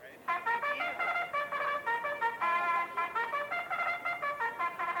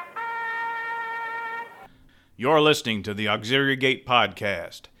You're listening to the Auxiliary Gate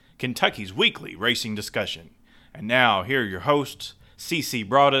Podcast, Kentucky's weekly racing discussion. And now, here are your hosts, C.C.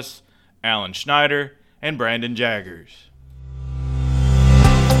 Broadus, Alan Schneider, and Brandon Jaggers.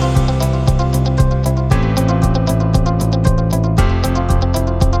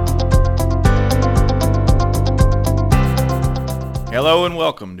 Hello and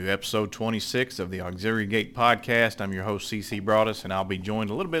welcome to episode 26 of the Auxiliary Gate Podcast. I'm your host, C.C. Broadus, and I'll be joined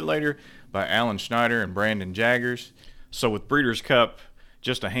a little bit later by Alan Schneider and Brandon Jaggers. So with Breeders' Cup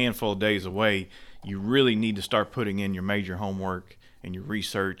just a handful of days away, you really need to start putting in your major homework and your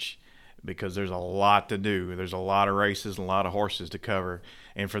research because there's a lot to do. There's a lot of races and a lot of horses to cover.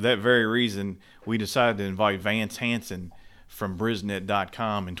 And for that very reason, we decided to invite Vance Hanson from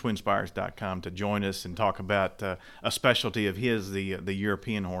Brisnet.com and Twinspires.com to join us and talk about a specialty of his, the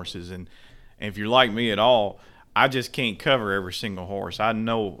European horses. And if you're like me at all, I just can't cover every single horse. I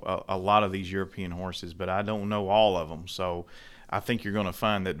know a lot of these European horses, but I don't know all of them. So I think you're going to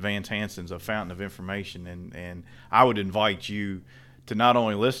find that Vance Hanson's a fountain of information. And I would invite you to not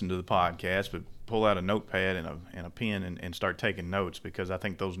only listen to the podcast, but pull out a notepad and a pen and start taking notes, because I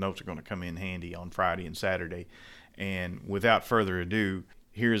think those notes are going to come in handy on Friday and Saturday. And without further ado,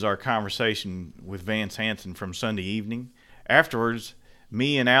 here's our conversation with Vance Hanson from Sunday evening. Afterwards,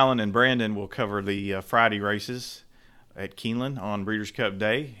 me and Alan and Brandon will cover the Friday races at Keeneland on Breeders' Cup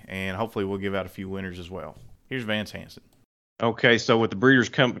Day, and hopefully we'll give out a few winners as well. Here's Vance Hanson. Okay, so with the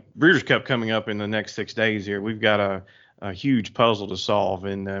Breeders' Cup coming up in the next 6 days here, we've got a huge puzzle to solve,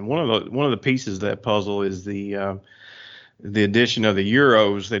 and one of the pieces of that puzzle is the addition of the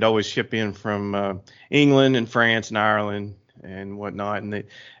Euros. They'd always ship in from England and France and Ireland and whatnot,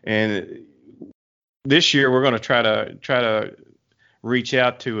 and this year we're going to try to reach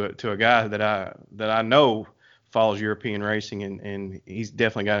out to a guy that I know follows European racing, and he's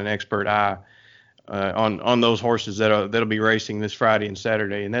definitely got an expert eye on those horses that'll be racing this Friday and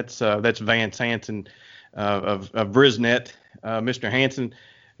Saturday, and that's Vance Hanson of Brisnet. Mr. Hanson,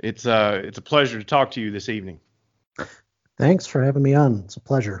 it's a pleasure to talk to you this evening. Thanks for having me on. It's a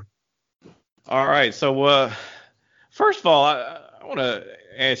pleasure. All right. So, first of all, I want to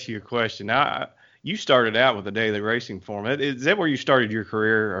ask you a question. Now, you started out with a daily racing form. Is that where you started your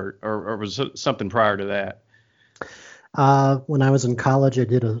career, or was it something prior to that? When I was in college, I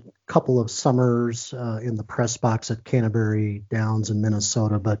did a couple of summers in the press box at Canterbury Downs in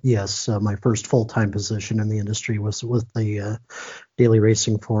Minnesota. But yes, my first full-time position in the industry was with the daily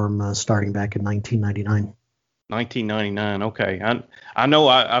racing form starting back in 1999. 1999. Okay. I know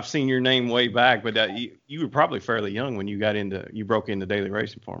I've seen your name way back, but you were probably fairly young when you broke into daily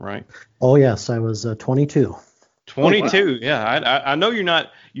racing form, right? Oh yes, I was 22. 22. Oh, wow. Yeah. I know you're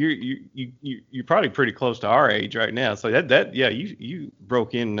not. You're probably pretty close to our age right now. So you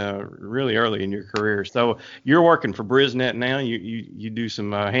broke in really early in your career. So you're working for Brisnet now. You do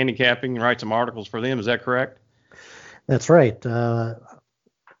some handicapping, write some articles for them. Is that correct? That's right.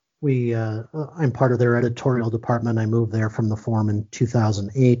 I'm part of their editorial department. I moved there from the form in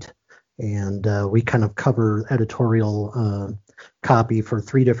 2008, and we kind of cover editorial copy for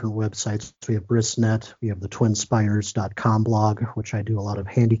three different websites. We have Brisnet, we have the Twinspires.com blog, which I do a lot of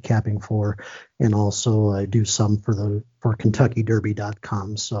handicapping for, and also I do some for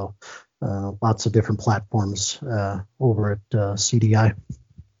KentuckyDerby.com. So lots of different platforms over at CDI.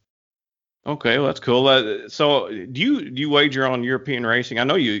 Okay, well, that's cool. So do you wager on European racing? I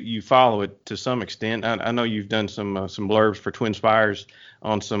know you follow it to some extent. I know you've done some blurbs for Twinspires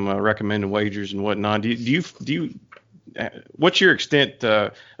on some recommended wagers and whatnot. Do you what's your extent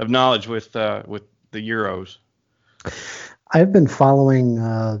of knowledge with the Euros? I've been following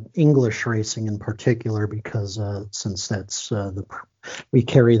English racing in particular because since that's we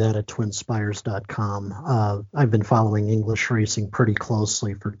carry that at Twinspires.com. I've been following English racing pretty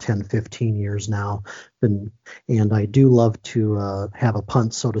closely for 10, 15 years now. And I do love to have a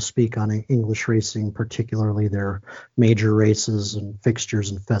punt, so to speak, on English racing, particularly their major races and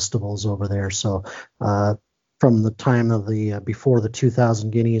fixtures and festivals over there. So from the time of the before the 2000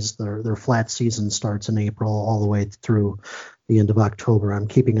 Guineas, their flat season starts in April all the way through the end of October. I'm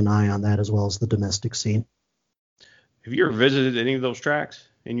keeping an eye on that as well as the domestic scene. Have you ever visited any of those tracks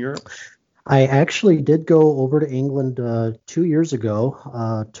in Europe? I actually did go over to England 2 years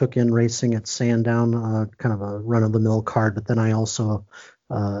ago, took in racing at Sandown, kind of a run-of-the-mill card, but then I also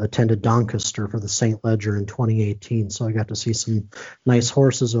attended Doncaster for the St. Leger in 2018, so I got to see some nice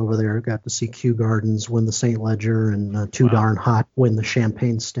horses over there. Got to see Kew Gardens win the St. Leger and Too Darn Hot win the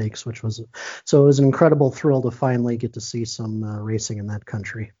Champagne Stakes, it was an incredible thrill to finally get to see some racing in that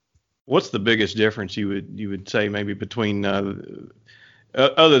country. What's the biggest difference you would say maybe between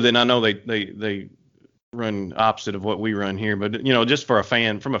other than I know they run opposite of what we run here, but just for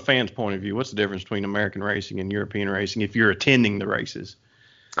from a fan's point of view, what's the difference between American racing and European racing if you're attending the races?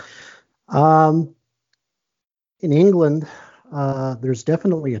 Um, in England, there's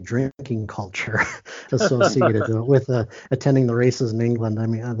definitely a drinking culture associated with attending the races in England. I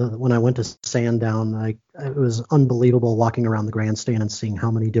mean, when I went to Sandown, it was unbelievable walking around the grandstand and seeing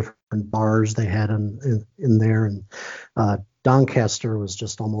how many different bars they had in there. And Doncaster was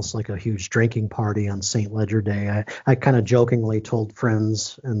just almost like a huge drinking party on St. Ledger Day. I kind of jokingly told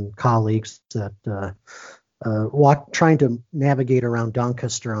friends and colleagues that trying to navigate around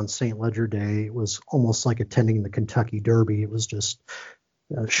Doncaster on St. Ledger Day was almost like attending the Kentucky Derby. It was just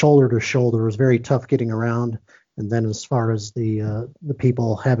shoulder to shoulder. It was very tough getting around. And then as far as the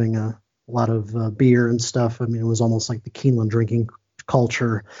people having a lot of beer and stuff, I mean, it was almost like the Keeneland drinking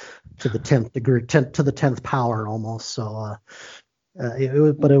culture to the 10th degree, to the 10th power almost. So,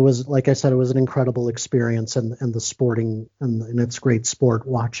 but it was, like I said, it was an incredible experience, and the sporting, and it's great sport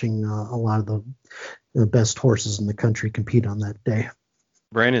watching a lot of the best horses in the country compete on that day.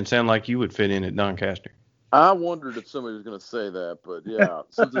 Brandon, sound like you would fit in at Doncaster. I wondered if somebody was going to say that, but yeah,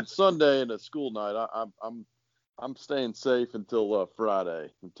 since it's Sunday and a school night, I'm staying safe until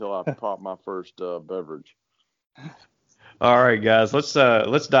Friday, until I pop my first beverage. All right, guys, let's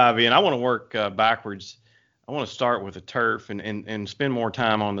dive in. I want to work backwards. I want to start with the turf and spend more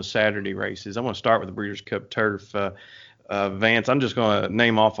time on the Saturday races. I want to start with the Breeders' Cup Turf. Vance, I'm just going to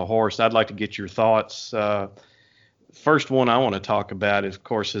name off a horse. I'd like to get your thoughts. First one I want to talk about, of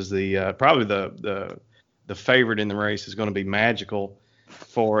course, is probably the favorite in the race is going to be Magical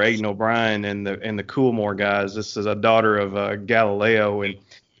for Aiden O'Brien and the Coolmore guys. This is a daughter of Galileo, and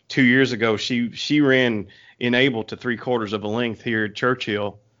 2 years ago she ran enabled to 3/4 of a length here at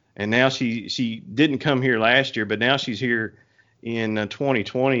Churchill, and now she didn't come here last year, but now she's here in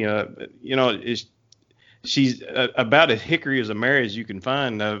 2020. She's about as hickory as a mare as you can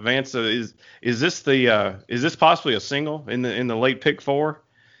find. Vance, is this possibly a single in the late pick 4?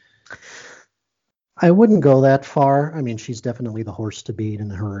 I wouldn't go that far. I mean, she's definitely the horse to beat,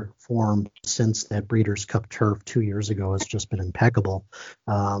 and her form since that Breeders' Cup Turf 2 years ago has just been impeccable.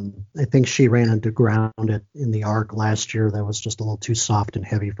 I think she ran into ground in the Arc last year that was just a little too soft and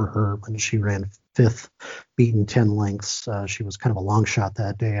heavy for her when she ran 5th, beaten 10 lengths. She was kind of a long shot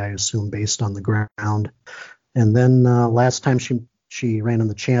that day, I assume, based on the ground. And then last time she ran in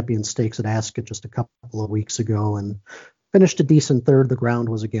the Champion Stakes at Ascot just a couple of weeks ago and finished a decent 3rd. The ground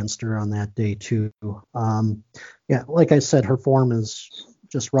was against her on that day too. Yeah, like I said, her form is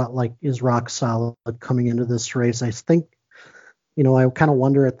just rock solid coming into this race. I think, I kind of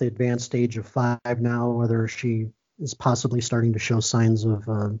wonder at the advanced age of 5 now whether she is possibly starting to show signs of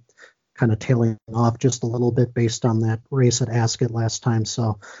kind of tailing off just a little bit based on that race at Ascot last time.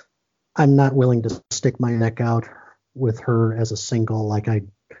 So I'm not willing to stick my neck out with her as a single like I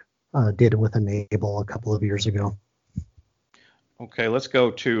did with Enable a couple of years ago. Okay, let's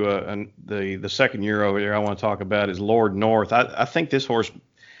go to the second year over there I want to talk about is Lord North. I think this horse,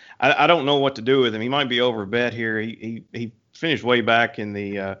 I don't know what to do with him. He might be over bet here. He finished way back in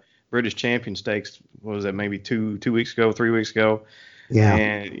the British Champion Stakes. What was that, maybe 2 weeks ago, 3 weeks ago? Yeah.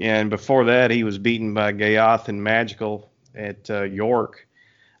 And before that, he was beaten by Gayoth and Magical at York.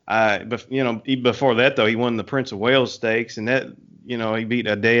 But before that though, he won the Prince of Wales Stakes, and that he beat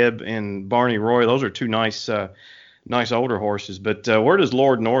Adeb and Barney Roy. Those are two nice older horses. But where does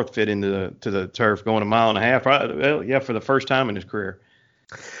Lord North fit into the turf, going 1.5 miles? Well, yeah, for the first time in his career.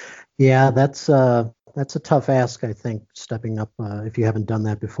 Yeah, that's a tough ask, I think, stepping up if you haven't done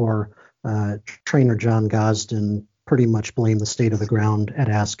that before. Trainer John Gosden pretty much blamed the state of the ground at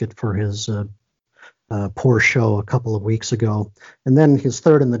Ascot for his poor show a couple of weeks ago. And then his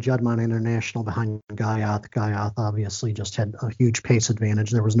 3rd in the Juddmonte International behind Gayoth. Gayoth obviously just had a huge pace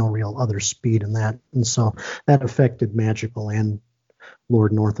advantage. There was no real other speed in that. And so that affected Magical and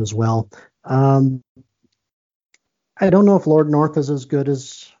Lord North as well. I don't know if Lord North is as good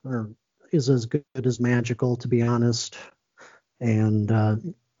as Magical, to be honest.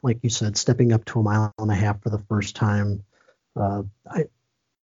 And like you said, stepping up to 1.5 miles for the first time,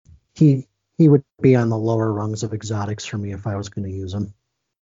 he would be on the lower rungs of exotics for me if I was going to use him.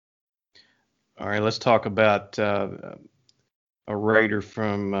 All right, let's talk about a raider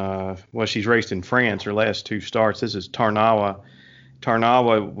from, she's raced in France, her last 2 starts. This is Tarnawa.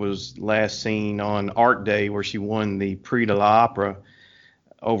 Tarnawa was last seen on Art Day, where she won the Prix de l'Opera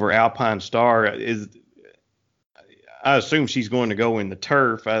over Alpine Star. I assume she's going to go in the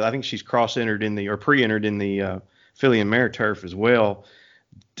turf. I think she's pre-entered in the Filly and Mare turf as well.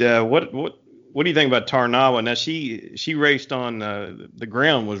 What do you think about Tarnawa? Now she raced on the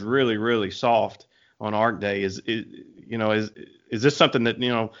ground was really, really soft on ARC Day. Is this something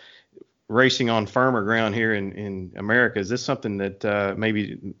that, racing on firmer ground here in America, is this something that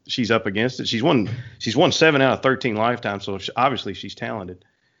maybe she's up against it? She's won 7 out of 13 lifetimes, so obviously she's talented.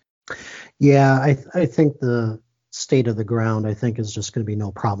 Yeah, I think the state of the ground, I think, is just going to be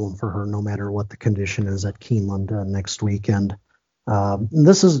no problem for her, no matter what the condition is at Keeneland next weekend.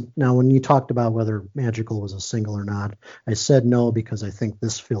 This is now, when you talked about whether Magical was a single or not, I said no because I think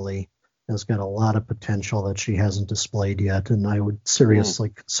this filly has got a lot of potential that she hasn't displayed yet, and I would seriously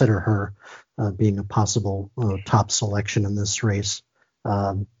consider her being a possible top selection in this race.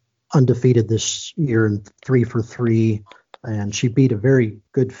 Undefeated this year in 3 for 3, and she beat a very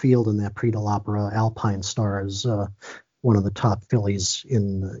good field in that Prix de l'Opera. Alpine Star as one of the top fillies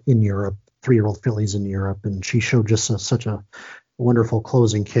in Europe, 3-year-old fillies in Europe, and she showed just such a wonderful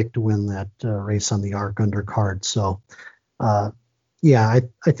closing kick to win that race on the ARC undercard. So, I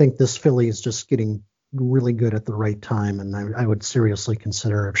think this filly is just getting really good at the right time, and I would seriously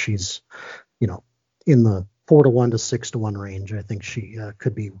consider if she's, in the 4-1 to 6-1 range. I think she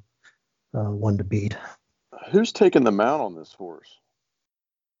could be one to beat. Who's taking the mount on this horse?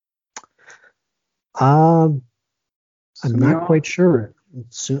 I'm not quite sure.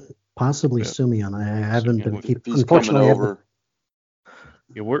 Possibly Sumion. I haven't been unfortunately over.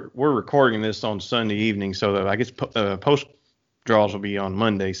 Yeah, we're recording this on Sunday evening, so I guess post draws will be on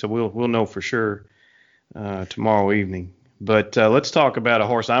Monday, so we'll know for sure tomorrow evening. But let's talk about a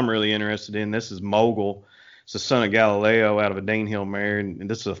horse I'm really interested in. This is Mogul. It's the son of Galileo out of a Danehill mare, and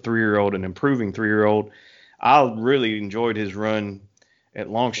this is a 3-year-old, an improving 3-year-old. I really enjoyed his run at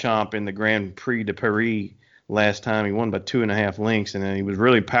Longchamp in the Grand Prix de Paris last time. He won by 2.5 lengths, and he was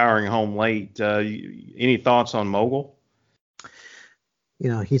really powering home late. Any thoughts on Mogul?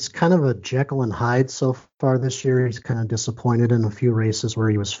 He's kind of a Jekyll and Hyde so far this year. He's kind of disappointed in a few races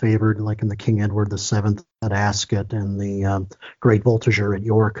where he was favored, like in the King Edward VII at Ascot and the Great Voltigeur at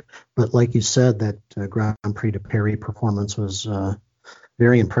York. But like you said, that Grand Prix de Paris performance was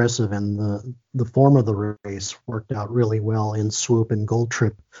very impressive, and the form of the race worked out really well. In Swoop and Gold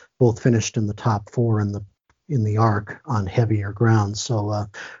Trip both finished in the top 4 in the ARC on heavier ground. So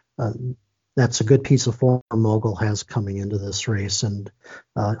that's a good piece of form Mogul has coming into this race. And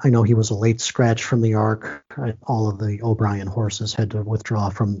I know he was a late scratch from the ARC. All of the O'Brien horses had to withdraw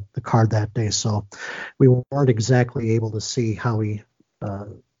from the card that day, so we weren't exactly able to see how he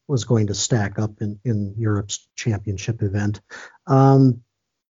was going to stack up in Europe's championship event.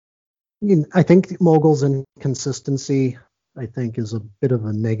 I think Mogul's inconsistency, I think, is a bit of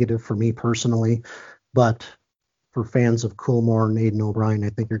a negative for me personally, but for fans of Coolmore and Aidan O'Brien, I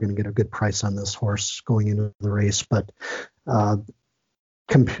think you're going to get a good price on this horse going into the race. But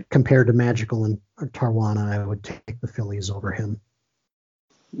compared to Magical and Tarwana, I would take the fillies over him.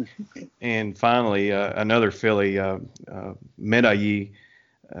 And finally, another filly, Medaille,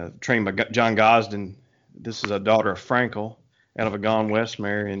 trained by John Gosden. This is a daughter of Frankel out of a Gone West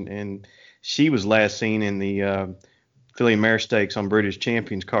mare, and she was last seen in the filly mare stakes on British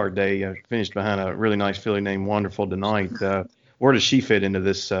Champions Card Day. Finished behind a really nice filly named Wonderful Tonight. Where does she fit into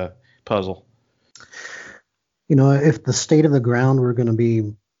this puzzle? If the state of the ground were going to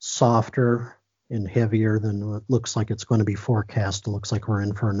be softer and heavier than what looks like it's going to be forecast, it looks like we're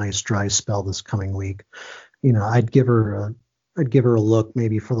in for a nice dry spell this coming week. I'd give her a look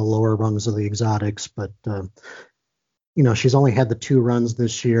maybe for the lower rungs of the exotics, but she's only had the 2 runs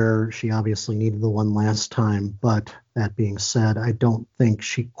this year. She obviously needed the one last time, but that being said, I don't think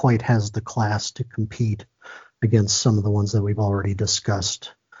she quite has the class to compete against some of the ones that we've already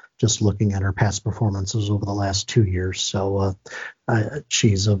discussed, just looking at her past performances over the last 2 years. So I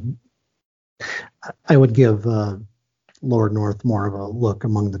would give Lord North more of a look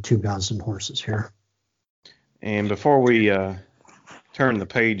among the 2 Gosden horses here. And before we turn the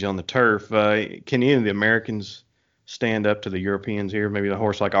page on the turf, can any of the Americans stand up to the Europeans here? Maybe a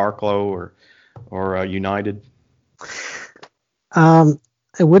horse like Arklow or United? I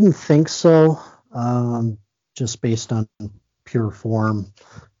wouldn't think so, just based on pure form.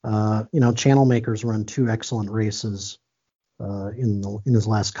 Channel Makers run 2 excellent races in his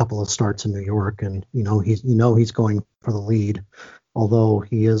last couple of starts in New York, and he's going for the lead. Although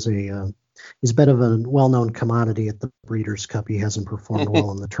he's a bit of a well-known commodity at the Breeders' Cup. He hasn't performed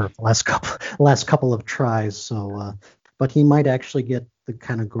well on the turf last couple of tries. So, but he might actually get the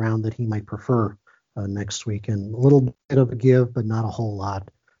kind of ground that he might prefer next week, and a little bit of a give, but not a whole lot,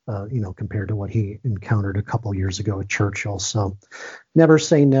 compared to what he encountered a couple years ago at Churchill. So, never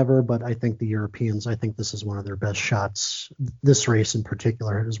say never, but I think the Europeans, I think this is one of their best shots. This race in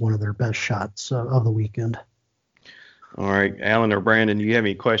particular is one of their best shots of the weekend. All right, Alan or Brandon, do you have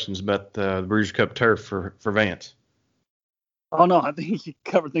any questions about the Breeders' Cup Turf for Vance? Oh, no, I think you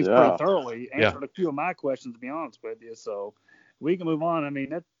covered things pretty thoroughly. Yeah. Answered a few of my questions, to be honest with you. So we can move on. I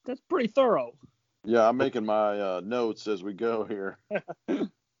mean, that's pretty thorough. Yeah, I'm making my notes as we go here.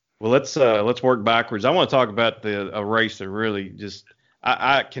 Well, let's work backwards. I want to talk about a race that really just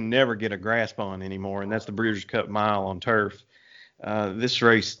I can never get a grasp on anymore, and that's the Breeders' Cup Mile on turf. This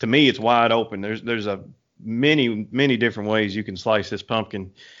race, to me, it's wide open. There's a many different ways you can slice this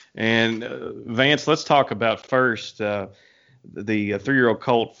pumpkin. And Vance, let's talk about first the 3-year-old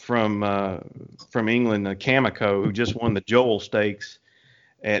colt from England, Camico, who just won the Joel Stakes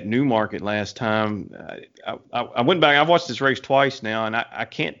at Newmarket last time. I went back. I've watched this race twice now, and I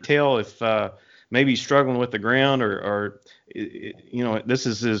can't tell if maybe he's struggling with the ground or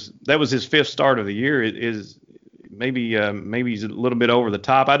that was his 5th start of the year. It is maybe he's a little bit over the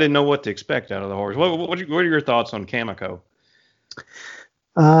top. I didn't know what to expect out of the horse. What are your thoughts on Camico?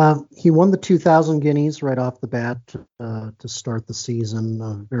 He won the 2,000 guineas right off the bat to start the season.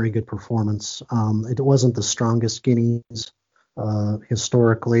 A very good performance. It wasn't the strongest guineas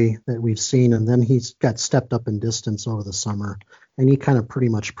historically that we've seen, and then he's got stepped up in distance over the summer, and he kind of pretty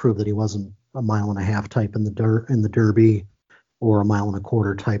much proved that he wasn't a 1.5 mile type in the Derby or a 1.25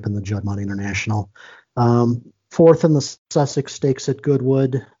 mile type in the Juddmonte International. 4th in the Sussex Stakes at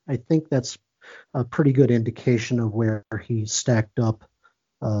Goodwood. I think that's a pretty good indication of where he stacked up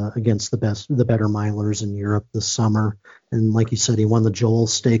against the better milers in Europe this summer. And like you said, he won the Joel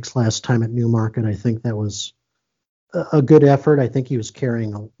Stakes last time at Newmarket. I think that was a good effort. I think he was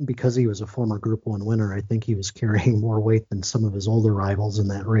carrying, because he was a former Group 1 winner, I think he was carrying more weight than some of his older rivals in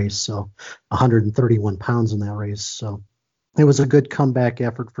that race. So 131 pounds in that race. So it was a good comeback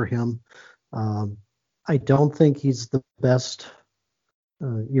effort for him. I don't think he's the best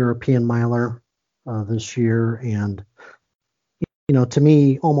European miler this year. And, to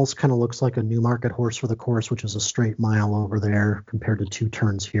me, almost kind of looks like a Newmarket horse for the course, which is a straight mile over there compared to 2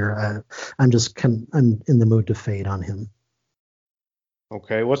 turns here. I'm in the mood to fade on him.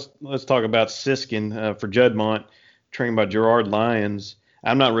 Okay, let's talk about Siskin for Juddmonte, trained by Gerard Lyons.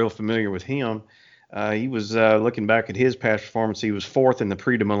 I'm not real familiar with him. He was looking back at his past performance. He was 4th in the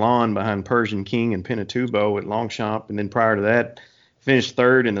Prix de Milan behind Persian King and Pinatubo at Longchamp, and then prior to that, finished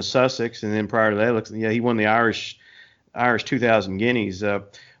 3rd in the Sussex, and then prior to that, he won the Irish 2,000 guineas.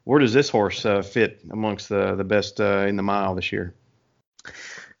 Where does this horse fit amongst the best in the mile this year?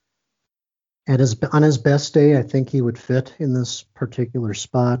 On his best day, I think he would fit in this particular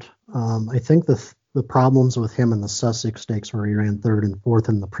spot. I think the problems with him in the Sussex Stakes, where he ran 3rd and 4th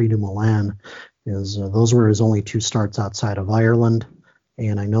in the Prix du Milan, is those were his only 2 starts outside of Ireland,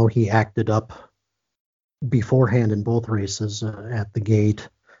 and I know he acted up beforehand in both races at the gate.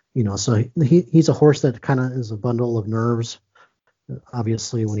 So he's a horse that kind of is a bundle of nerves,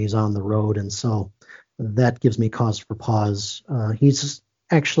 obviously, when he's on the road, and so that gives me cause for pause. He's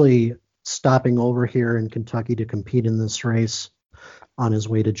actually stopping over here in Kentucky to compete in this race on his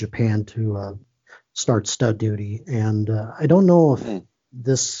way to Japan to start stud duty, and I don't know if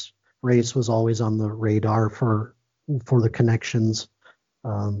this race was always on the radar for the connections.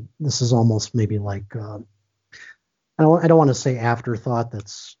 This is almost maybe like I don't want to say afterthought.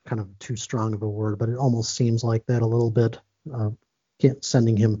 That's kind of too strong of a word, but it almost seems like that a little bit,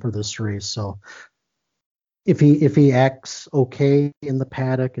 sending him for this race. So if he acts okay in the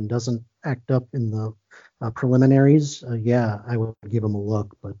paddock and doesn't act up in the preliminaries, I would give him a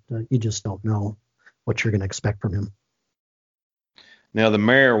look, but you just don't know what you're going to expect from him. Now, the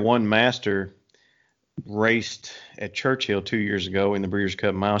mare One Master raced at Churchill 2 years ago in the Breeders'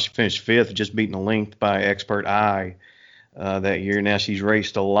 Cup Mile. She finished 5th, just beaten a length by Expert Eye that year. Now she's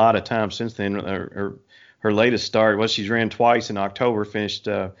raced a lot of times since then. Her latest start she's ran twice in October, finished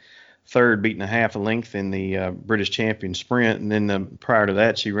 3rd, beating a half a length in the British Champion Sprint, and then prior to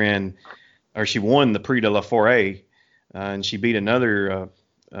that she won the Prix de la Forêt, and she beat another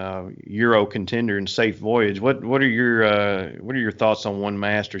Euro contender in Safe Voyage. What are your thoughts on One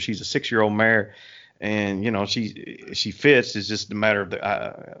Master? She's a 6-year-old mare, and she fits. It's just a matter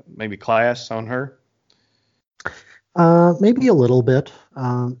of maybe class on her. Maybe a little bit.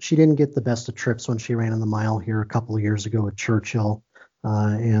 She didn't get the best of trips when she ran in the mile here a couple of years ago at Churchill,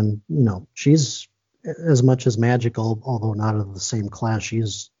 and she's as much as magical, although not of the same class.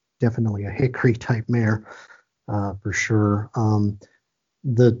 She's definitely a Hickory type mare for sure.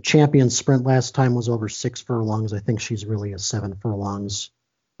 The champion sprint last time was over 6 furlongs. I think she's really a 7 furlongs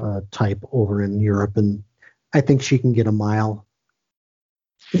type over in Europe, and I think she can get a mile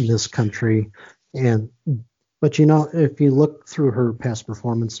in this country. But if you look through her past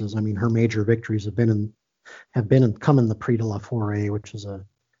performances, I mean, her major victories have been have come in the Prix de la Forêt, which is a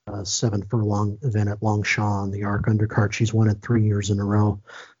 7 furlong event at Longchamp on the Arc undercard. She's won it 3 years in a row.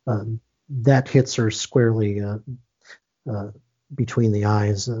 That hits her squarely between the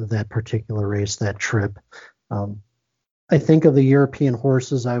eyes, that particular race, that trip. I think of the European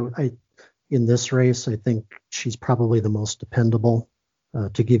horses, in this race, I think she's probably the most dependable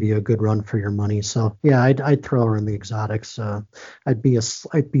to give you a good run for your money. So yeah, I'd throw her in the exotics. I'd be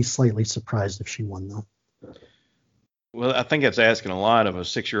slightly surprised if she won though. Well, I think that's asking a lot of a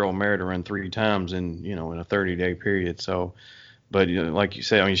 6-year-old mare to run 3 times in a 30-day period. So, but like you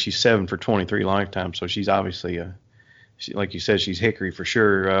said, I mean, she's 7 for 23 lifetime, so she's obviously like you said, she's hickory for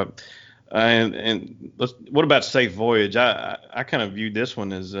sure. And what about Safe Voyage? I kind of viewed this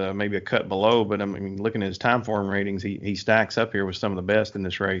one as maybe a cut below, but I mean, looking at his time form ratings, he stacks up here with some of the best in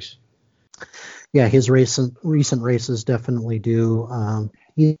this race. Yeah, his recent races definitely do.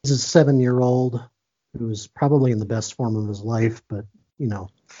 He's a 7-year-old who's probably in the best form of his life, but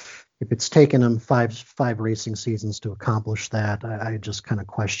if it's taken him five racing seasons to accomplish that, I just kind of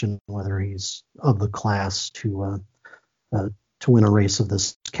question whether he's of the class to win a race of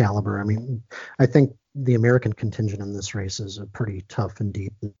this caliber. I mean, I think the American contingent in this race is pretty tough and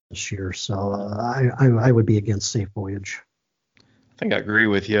deep this year, so I would be against Safe Voyage. I think I agree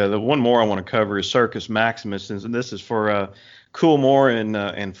with you. The one more I want to cover is Circus Maximus, and this is for Coolmore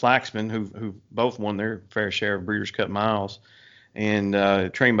and Flaxman, who both won their fair share of Breeders' Cup miles, and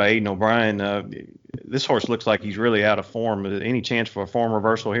trained by Aidan O'Brien. This horse looks like he's really out of form. Any chance for a form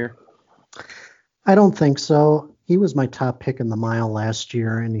reversal here? I don't think so. He was my top pick in the mile last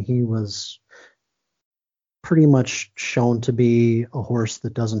year, and he was pretty much shown to be a horse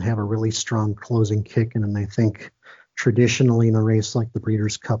that doesn't have a really strong closing kick. And I think traditionally in a race like the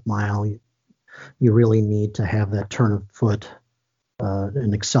Breeders' Cup Mile, you really need to have that turn of foot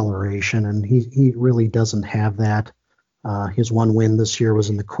and acceleration, and he really doesn't have that. His one win this year was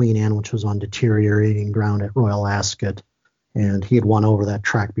in the Queen Anne, which was on deteriorating ground at Royal Ascot, and he had won over that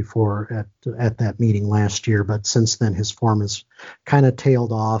track before at that meeting last year, but since then his form has kind of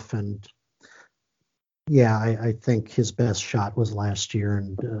tailed off, and yeah, I think his best shot was last year,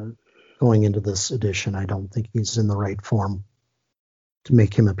 and going into this edition, I don't think he's in the right form to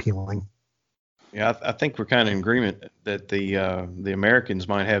make him appealing. Yeah, I think we're kind of in agreement that the Americans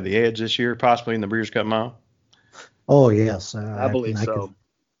might have the edge this year, possibly in the Breeders' Cup Mile. Oh, yes. I believe so.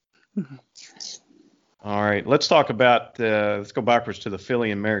 All right, let's talk about, let's go backwards to the filly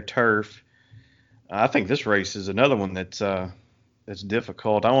and mare turf. I think this race is another one that's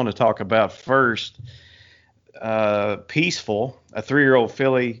difficult. I want to talk about first Peaceful, a 3-year-old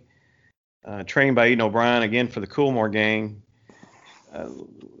filly trained by Aidan O'Brien, again for the Coolmore gang.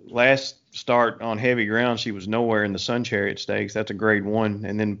 Last start on heavy ground, she was nowhere in the Sun Chariot Stakes. That's a grade 1.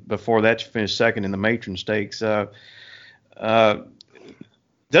 And then before that, she finished second in the Matron Stakes.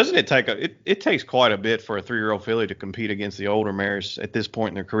 Doesn't it take it takes quite a bit for a 3-year-old filly to compete against the older mares at this point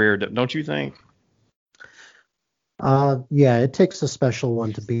in their career, don't you think? Yeah, it takes a special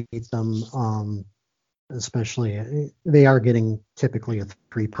one to beat them. Especially, they are getting typically a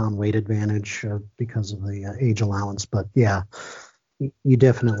 3-pound weight advantage because of the age allowance. But yeah, you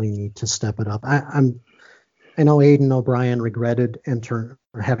definitely need to step it up. I know Aidan O'Brien regretted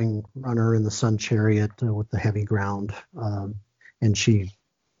having run her in the Sun Chariot with the heavy ground, and she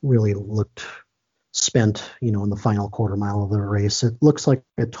really looked spent, in the final quarter mile of the race. It looks like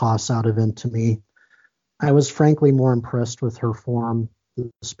a toss-out event to me. I was frankly more impressed with her form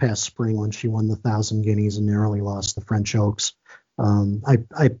this past spring when she won the 1,000 Guineas and narrowly lost the French Oaks.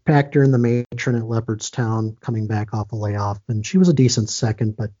 I backed her in the Matron at Leopardstown coming back off a layoff, and she was a decent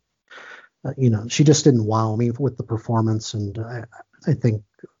second, but she just didn't wow me with the performance, and I think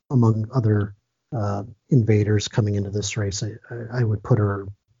among other invaders coming into this race, I would put her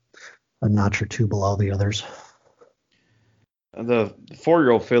a notch or two below the others. The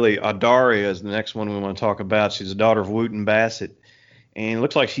 4-year-old filly, Adaria, is the next one we want to talk about. She's a daughter of Wooten Bassett, and it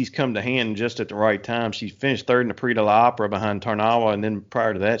looks like she's come to hand just at the right time. She finished third in the Prix de l'Opera behind Tarnawa, and then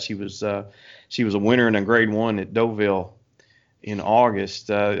prior to that, she was a winner in a Grade 1 at Deauville in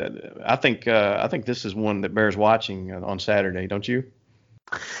August. I think this is one that bears watching on Saturday, don't you?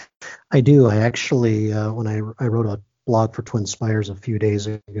 I do. I actually, when I wrote a blog for Twin Spires a few days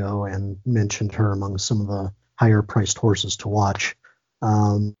ago and mentioned her among some of the higher priced horses to watch.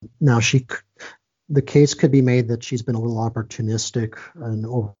 Now the case could be made that she's been a little opportunistic and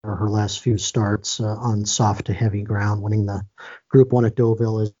over her last few starts on soft to heavy ground, winning the Group 1 at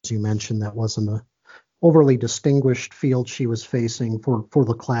Deauville, as you mentioned. That wasn't overly distinguished field she was facing for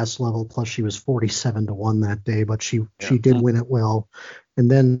the class level. Plus, she was 47-1 that day, but she did win it well. And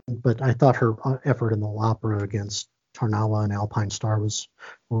then, but I thought her effort in the Lopera against Tarnawa and Alpine Star was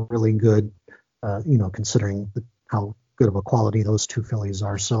really good, considering how good of a quality those two fillies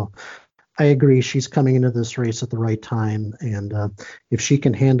are. So I agree, she's coming into this race at the right time, and if she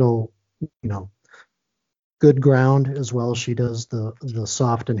can handle, good ground as well as she does the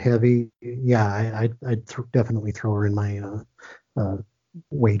soft and heavy, yeah, I'd definitely throw her in my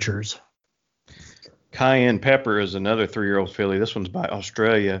wagers. Cayenne Pepper is another 3-year-old filly. This one's by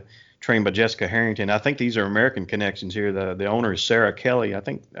Australia, trained by Jessica Harrington. I think these are American connections here. The owner is Sarah Kelly. I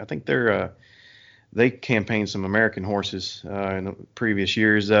think they campaigned some American horses in the previous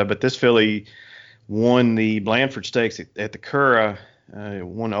years. But this filly won the Blandford Stakes at the Curragh,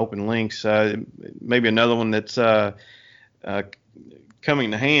 won Open Links. Maybe another one that's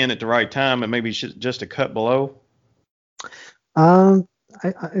coming to hand at the right time, and maybe just a cut below.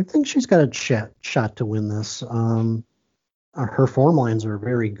 I think she's got a shot to win this. Her form lines are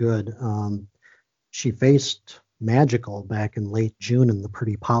very good. She faced Magical back in late June in the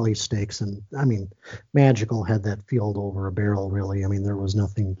Pretty Polly Stakes, and I mean, Magical had that field over a barrel, really. I mean, there was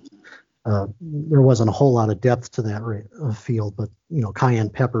nothing. There wasn't a whole lot of depth to that field, but Cayenne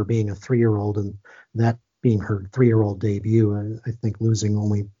Pepper being a 3-year-old and that being her 3-year-old debut, I think losing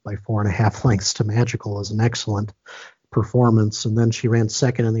only by 4.5 lengths to Magical is an excellent performance. And then she ran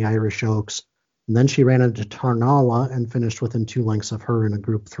second in the Irish Oaks, and then she ran into Tarnawa and finished within 2 lengths of her in a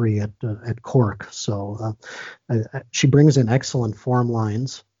Group 3 at Cork. So she brings in excellent form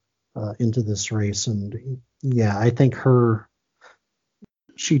lines into this race, and yeah, I think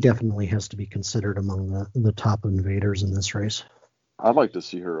she definitely has to be considered among the top invaders in this race. I'd like to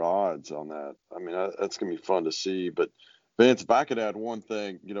see her odds on that. I mean, that's going to be fun to see. But Vance, if I could add one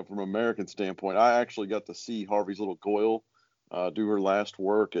thing, from an American standpoint, I actually got to see Harvey's little Goyle do her last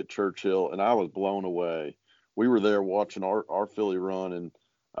work at Churchill, and I was blown away. We were there watching our filly run, and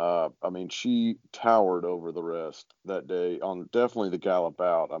I mean, she towered over the rest that day on definitely the gallop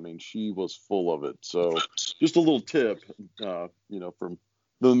out. I mean, she was full of it. So just a little tip, from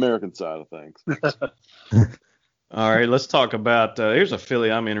the American side of things. All right, let's talk about. Here's a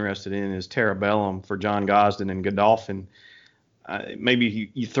filly I'm interested in is Terabellum for John Gosden and Godolphin.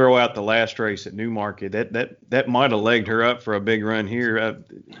 Maybe you throw out the last race at Newmarket. That might have legged her up for a big run here.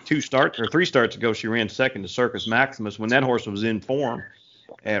 3 starts ago, she ran second to Circus Maximus when that horse was in form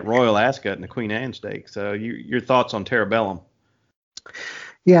at Royal Ascot in the Queen Anne Stakes. Your thoughts on Terabellum?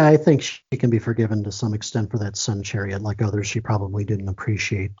 Yeah, I think she can be forgiven to some extent for that Sun Chariot. Like others, she probably didn't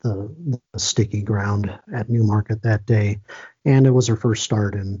appreciate the sticky ground at Newmarket that day. And it was her first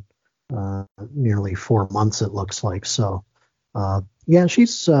start in nearly 4 months, it looks like. So, yeah,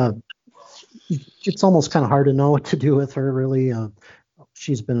 she's it's almost kind of hard to know what to do with her, really.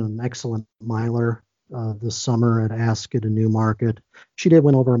 She's been an excellent miler this summer at Ascot and Newmarket. She did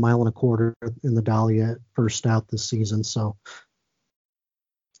win over 1.25 miles in the Dahlia first out this season. So,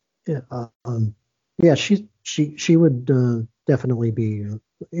 yeah, she would definitely be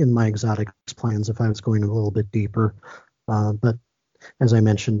in my exotics plans if I was going a little bit deeper. But as I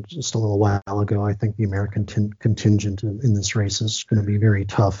mentioned just a little while ago, I think the American contingent in this race is going to be very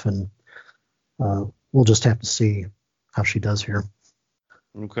tough, and we'll just have to see how she does here.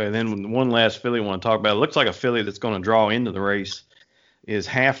 Okay, then one last filly I want to talk about. It looks like a filly that's going to draw into the race is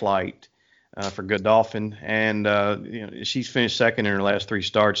Half Light. For Godolphin, and she's finished second in her last 3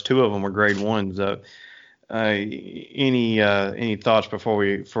 starts. 2 of them were Grade 1s. Any thoughts before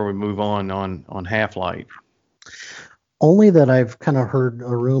we move on Half Light? Only that I've kind of heard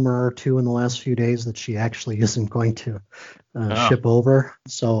a rumor or two in the last few days that she actually isn't going to ship over.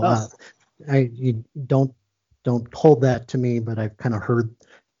 So you don't hold that to me, but I've kind of heard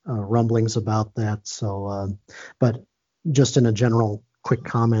rumblings about that. So, but just in a general quick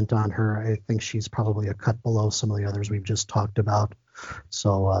comment on her, I think she's probably a cut below some of the others we've just talked about.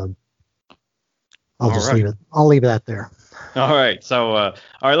 So I'll leave that there. All right. So all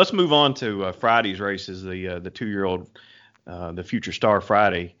right, let's move on to Friday's races. The 2-year-old, the Future Star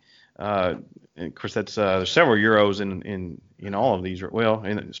Friday. And of course, that's there's several Euros in all of these. Well,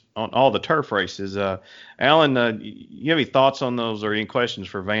 on all the turf races. Alan, you have any thoughts on those or any questions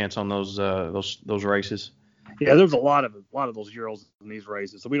for Vance on those races? Yeah, there's a lot of those Euros in these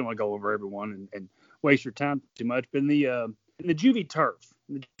races, so we don't want to go over everyone and waste your time too much. But in the Juvie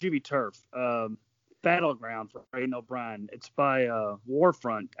Turf, Battleground for Aidan O'Brien, it's by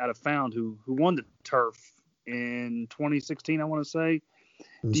Warfront out of Found, who won the Turf in 2016, I want to say.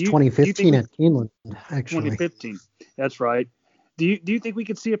 It was 2015 at Keeneland, actually. 2015, that's right. Do you think we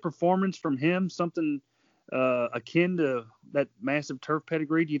could see a performance from him? Something akin to that massive turf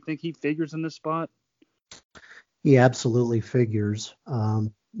pedigree? Do you think he figures in this spot? He absolutely figures.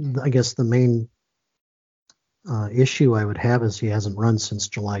 I guess the main issue I would have is he hasn't run since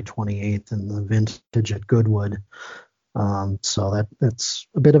July 28th in the vintage at Goodwood. So that's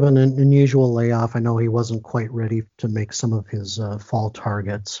a bit of an unusual layoff. I know he wasn't quite ready to make some of his fall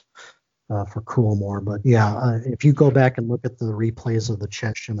targets for Coolmore, but yeah, if you go back and look at the replays of the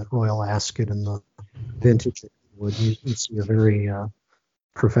Chesham at Royal Ascot and the vintage at Goodwood, you see a very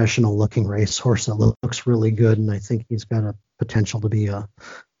professional looking racehorse that looks really good, and I think he's got a potential to be a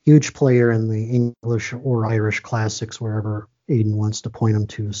huge player in the English or Irish classics, wherever Aiden wants to point him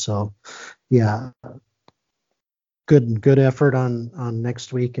to. So yeah, good effort on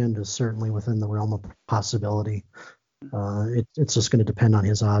next weekend is certainly within the realm of possibility. It's just going to depend on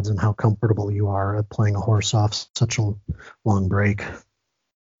his odds and how comfortable you are at playing a horse off such a long break.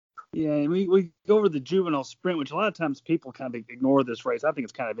 Yeah, and we go over the juvenile sprint, which a lot of times people kind of ignore this race. I think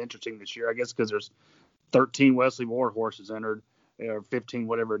it's kind of interesting this year, I guess, because there's 13 Wesley Ward horses entered, or 15,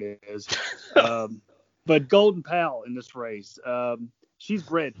 whatever it is. But Golden Pal in this race, she's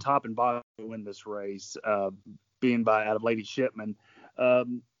bred top and bottom to win this race, being out of Lady Shipman.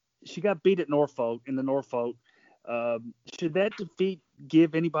 She got beat at Norfolk in the Norfolk. Should that defeat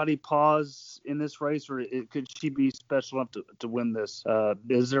give anybody pause in this race, or could she be special enough to win this?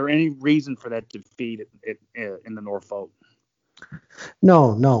 Is there any reason for that defeat in the Norfolk?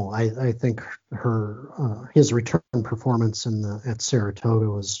 No. I think his return performance at Saratoga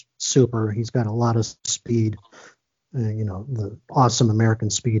was super. He's got a lot of speed. The awesome American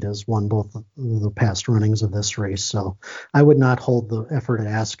Speed has won both the past runnings of this race. So I would not hold the effort at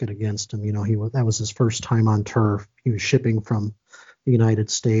Ascot against him. That was his first time on turf. He was shipping from the United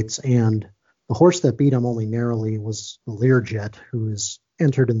States, and the horse that beat him only narrowly was the Learjet, who is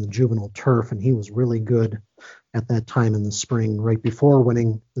entered in the juvenile turf, and he was really good at that time in the spring. Right before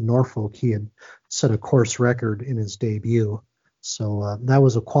winning the Norfolk, he had set a course record in his debut. So that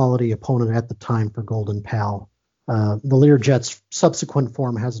was a quality opponent at the time for Golden Pal. The Learjet's subsequent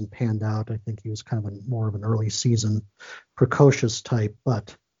form hasn't panned out. I think he was kind of more of an early season precocious type,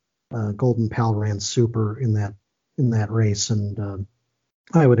 but Golden Pal ran super in that race, and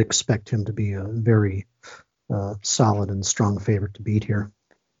I would expect him to be a very solid and strong favorite to beat here.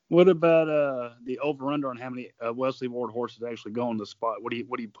 What about the over/under on how many Wesley Ward horses actually go on the spot? What do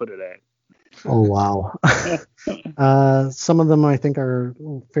you put it at? Oh, wow. Some of them I think are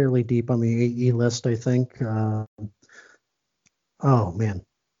fairly deep on the AE list, I think. Oh, man.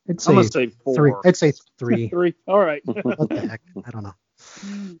 I'm going to say 4. 3. I'd say 3. 3. All right. What the heck? I don't know.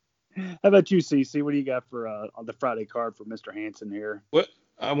 How about you, CC? What do you got for on the Friday card for Mr. Hanson here? Well,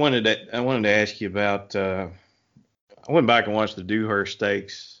 I wanted to ask you about. I went back and watched the Dewhurst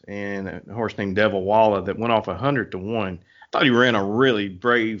Stakes, and a horse named Devil Walla that went off 100-1. I thought he ran a really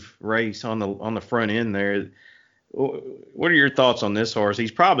brave race on the front end there. What are your thoughts on this horse?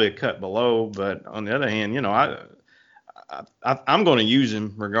 He's probably a cut below, but on the other hand, I'm going to use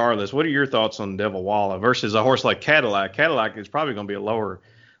him regardless. What are your thoughts on Devil Walla versus a horse like Cadillac? Cadillac is probably going to be a lower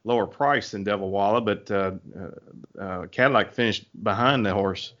price than Devil Walla, but Cadillac finished behind the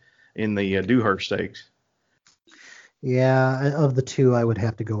horse in the Dewhurst Stakes. Yeah, of the two, I would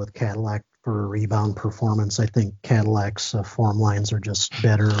have to go with Cadillac for a rebound performance. I think Cadillac's form lines are just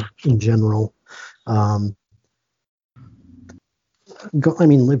better in general. If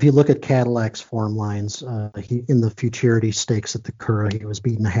you look at Cadillac's form lines, he in the Futurity Stakes at the Curragh, he was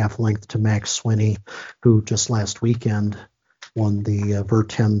beaten a half length to Max Swinney, who just last weekend won the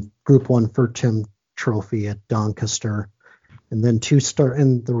Group 1 Vertem Trophy at Doncaster. And then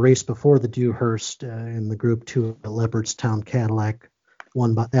in the race before the Dewhurst in the Group 2 at Leopardstown, Cadillac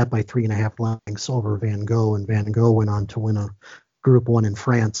won by 3.5 lengths over Van Gogh, and Van Gogh went on to win a Group 1 in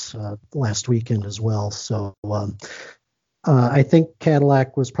France last weekend as well. So I think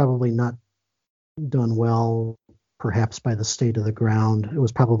Cadillac was probably not done well, perhaps by the state of the ground. It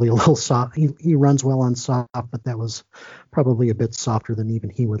was probably a little soft. He runs well on soft, but that was probably a bit softer than even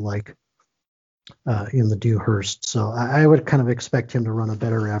he would like in the Dewhurst. So I would kind of expect him to run a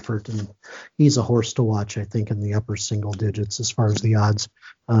better effort, and he's a horse to watch, I think, in the upper single digits as far as the odds.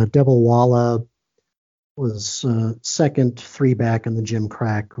 Devil Walla was second, 3 back in the Jim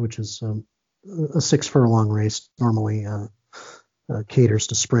Crack, which is a 6 furlong race. Normally caters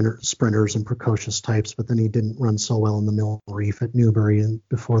to sprinters and precocious types, but then he didn't run so well in the Mill Reef at Newbury and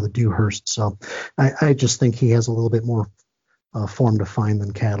before the Dewhurst. So I just think he has a little bit more form to find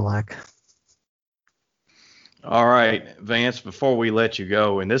than Cadillac. All right, Vance, before we let you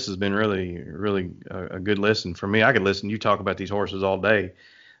go, and this has been really, really a good listen for me. I could listen to you talk about these horses all day,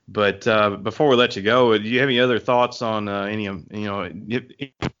 But before we let you go, do you have any other thoughts on any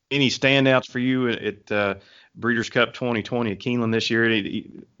standouts for you at Breeders' Cup 2020 at Keeneland this year?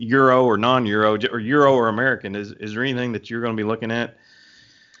 Euro or non-Euro, or Euro or American? Is there anything that you're going to be looking at?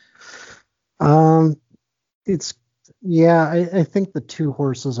 I think the two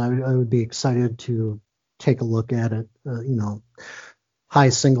horses I would be excited to take a look at it. High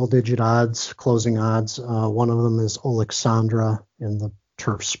single-digit odds, closing odds. One of them is Alexandra in the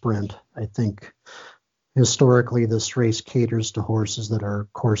Turf Sprint. I think historically this race caters to horses that are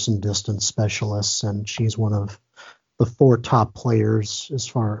course and distance specialists, and she's one of the four top players as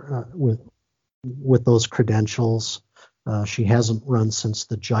far with those credentials. She hasn't run since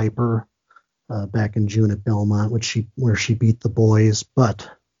the Jaipur back in June at Belmont, where she beat the boys, but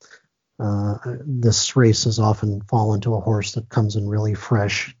this race has often fallen to a horse that comes in really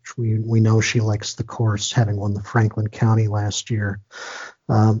fresh. We know she likes the course, having won the Franklin County last year.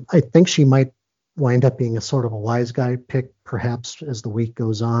 I think she might wind up being a sort of a wise guy pick, perhaps as the week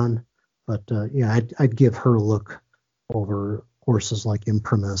goes on. But I'd give her a look over horses like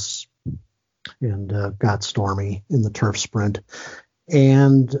Imprimis and Got Stormy in the Turf Sprint.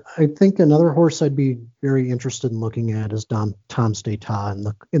 And I think another horse I'd be very interested in looking at is Tom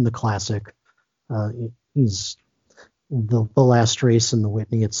Stata in the Classic. He's the last race in the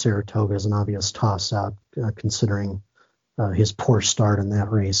Whitney at Saratoga is an obvious toss-out, considering his poor start in that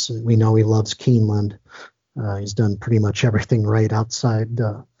race. We know he loves Keeneland. He's done pretty much everything right outside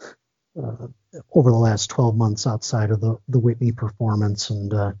over the last 12 months outside of the Whitney performance,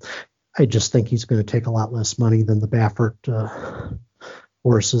 and I just think he's going to take a lot less money than the Baffert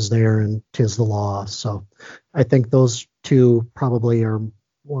horses there, and 'tis the law. So I think those two probably are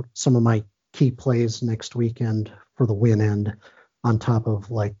some of my key plays next weekend for the win end, on top of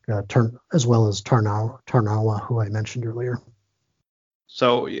as well as Tarnawa, who I mentioned earlier.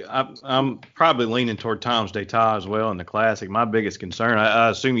 So I'm probably leaning toward Tom's D'Etat as well in the Classic. My biggest concern, I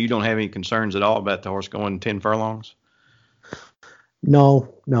assume you don't have any concerns at all about the horse going 10 furlongs?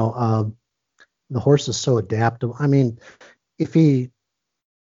 No. The horse is so adaptable. I mean, if he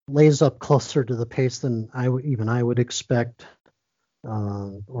lays up closer to the pace than I would expect,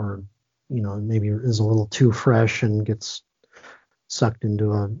 or maybe is a little too fresh and gets sucked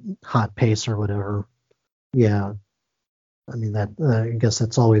into a hot pace or whatever. Yeah, I mean that. I guess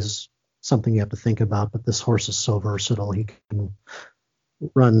that's always something you have to think about. But this horse is so versatile; he can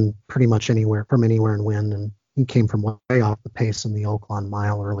run pretty much anywhere and win. And he came from way off the pace in the Oaklawn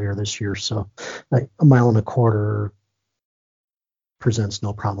Mile earlier this year, so a mile and a quarter presents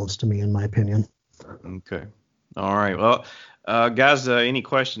no problems to me, in my opinion. Okay. All right. Well, guys, any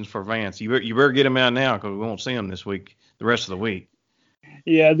questions for Vance? You better get him out now, because we won't see him the rest of the week.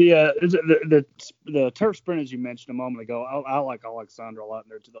 Yeah, the Turf Sprint, as you mentioned a moment ago, I like Alexandra a lot in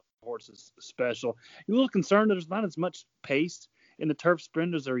there too. The horse is special. You're a little concerned that there's not as much pace in the Turf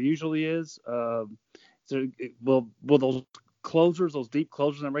Sprint as there usually is. So will those closers, those deep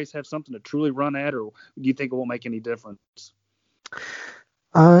closers in the race, have something to truly run at, or do you think it won't make any difference?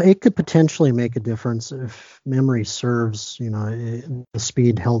 It could potentially make a difference if memory serves. The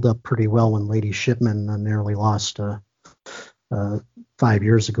speed held up pretty well when Lady Shipman nearly lost 5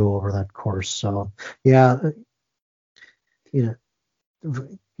 years ago over that course. So I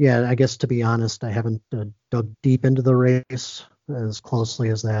guess, to be honest, I haven't dug deep into the race as closely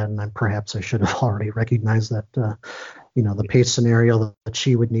as that, and perhaps I should have already recognized that the pace scenario that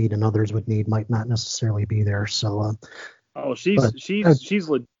she would need and others would need might not necessarily be there. So she's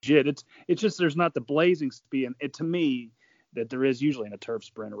legit. It's just there's not the blazing speed, and to me that there is usually in a turf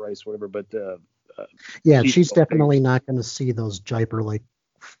sprint race, whatever. But she's definitely not going to see those Jaipur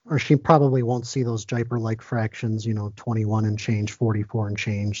or she probably won't see those Jaipur fractions. 21 and change, 44 and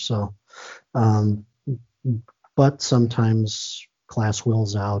change. So, but sometimes class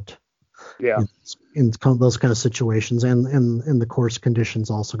wills out. Yeah. In those kind of situations, and the course conditions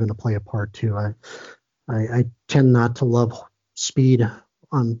also going to play a part too. I tend not to love speed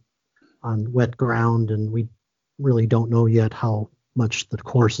on wet ground, and we really don't know yet how much the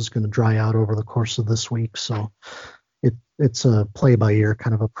course is going to dry out over the course of this week. So it's a play by ear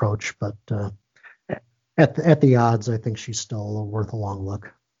kind of approach, but at the odds, I think she's still worth a long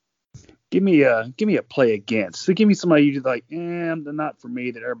look. Give me a play against. So give me somebody you like, not for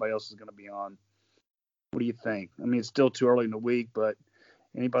me, that everybody else is going to be on. What do you think? I mean, it's still too early in the week, but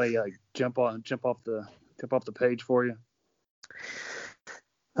anybody jump off the page for you?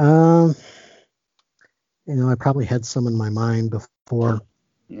 I probably had some in my mind before.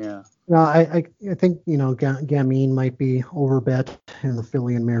 Yeah. No, I think Gamine might be overbet in the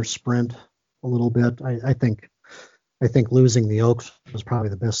filly and mare sprint a little bit. I think I think losing the Oaks was probably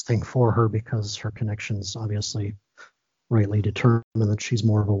the best thing for her because her connections obviously rightly determine that she's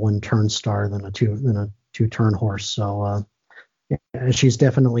more of a one-turn star than a two-turn horse. So yeah, she's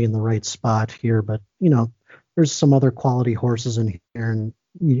definitely in the right spot here. But there's some other quality horses in here, and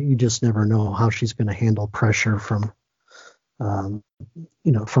you just never know how she's going to handle pressure from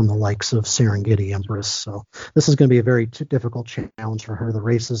from the likes of Serengeti Empress. So this is going to be a very difficult challenge for her. The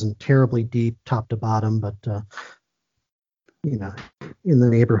race isn't terribly deep, top to bottom, but in the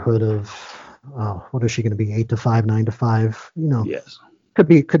neighborhood of what is she going to be, 8-5, 9-5? Yes, could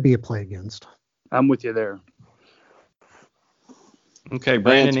be a play against. I'm with you there. Okay,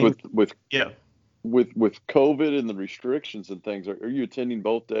 Brandon. Vance, with COVID and the restrictions and things, are you attending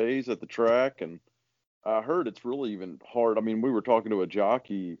both days at the track? And I heard it's really even hard. I mean, we were talking to a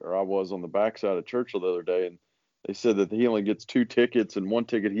jockey, or I was on the backside of Churchill the other day, and they said that he only gets 2 tickets, and 1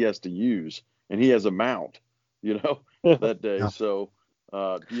 ticket he has to use, and he has a mount, that day. Yeah. So,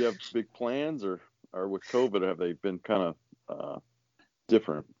 do you have big plans, or with COVID, have they been kind of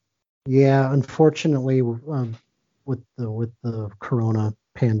different? Yeah, unfortunately, with the Corona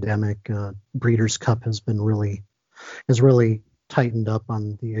pandemic, Breeders' Cup has really tightened up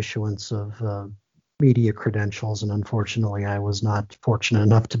on the issuance of media credentials, and unfortunately, I was not fortunate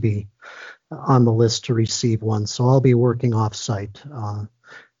enough to be on the list to receive one. So I'll be working off-site,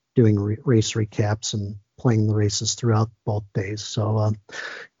 doing race recaps and playing the races throughout both days. So,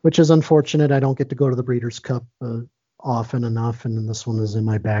 which is unfortunate. I don't get to go to the Breeders' Cup often enough, and this one is in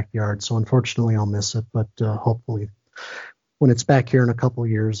my backyard. So unfortunately, I'll miss it. But hopefully, when it's back here in a couple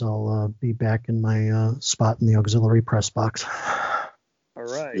years, I'll be back in my spot in the auxiliary press box. All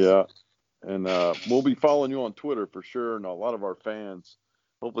right. Yeah. And we'll be following you on Twitter for sure. And a lot of our fans,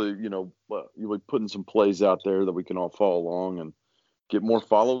 hopefully, you'll be putting some plays out there that we can all follow along and get more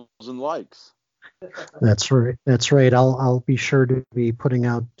follows and likes. That's right. I'll be sure to be putting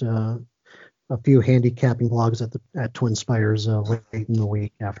out a few handicapping blogs at Twin Spires late in the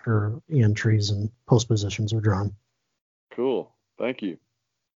week after entries and post positions are drawn. Cool. Thank you.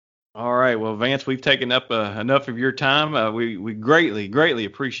 All right. Well, Vance, we've taken up enough of your time. We greatly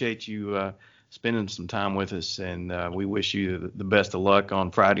appreciate you spending some time with us, and we wish you the best of luck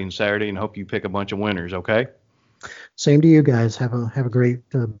on Friday and Saturday, and hope you pick a bunch of winners. Okay. Same to you guys. Have a great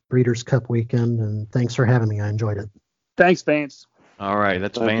Breeders' Cup weekend, and thanks for having me. I enjoyed it. Thanks, Vance. All right.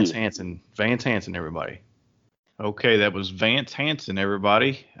 That's Thank Vance you. Hanson. Vance Hanson, everybody. Okay, that was Vance Hanson,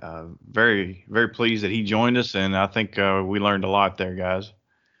 everybody. Very, very pleased that he joined us, and I think we learned a lot there, guys.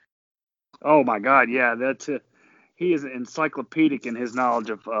 Oh my God, yeah, he is encyclopedic in his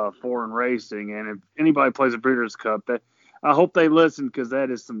knowledge of foreign racing, and if anybody plays a Breeders' Cup, I hope they listen, because that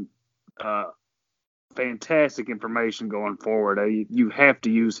is some fantastic information going forward. You have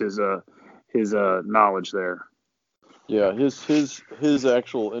to use his knowledge there. Yeah, his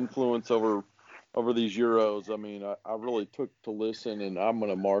actual influence over these Euros. I mean, I really took to listen, and I'm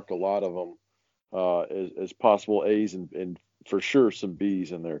going to mark a lot of them as possible A's and for sure some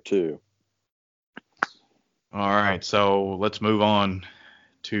B's in there too. All right, so let's move on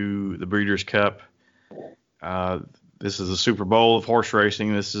to the Breeders' Cup. This is the Super Bowl of horse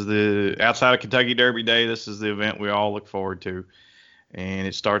racing. This is the outside of Kentucky Derby Day. This is the event we all look forward to, and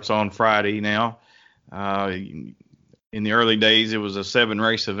it starts on Friday now. In the early days, it was a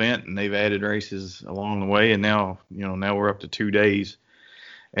 7-race event, and they've added races along the way, and now we're up to 2 days.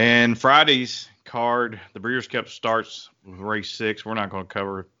 And Friday's card, the Breeders' Cup starts with race 6. We're not going to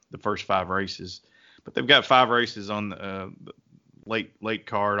cover the first 5 races. But they've got 5 races on the late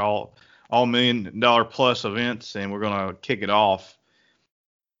card, all $1 million plus events, and we're going to kick it off.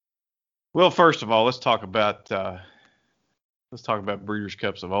 Well, first of all, let's talk about Breeders'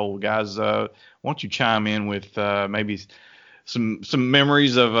 Cups of old, guys. Why don't you chime in with maybe some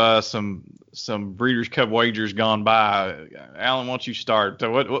memories of some Breeders' Cup wagers gone by? Alan, why don't you start?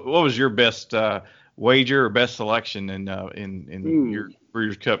 What was your best wager or best selection in your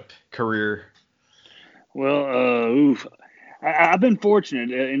Breeders' Cup career? Well, I've been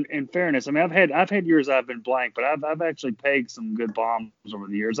fortunate. In fairness, I mean, I've had years I've been blank, but I've actually pegged some good bombs over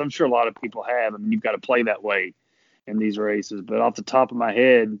the years. I'm sure a lot of people have. I mean, you've got to play that way in these races. But off the top of my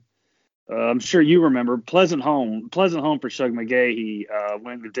head, I'm sure you remember Pleasant Home for Shug McGahee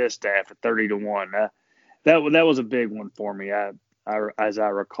winning the distaff at 30-1. That was a big one for me. As I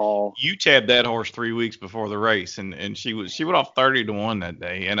recall, you tabbed that horse 3 weeks before the race, and she went off 30-1 that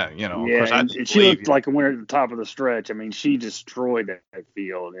day, and of course, and she looked like a winner at the top of the stretch. I mean, she destroyed that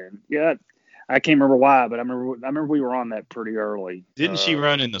field, and yeah, I can't remember why, but I remember we were on that pretty early. Didn't she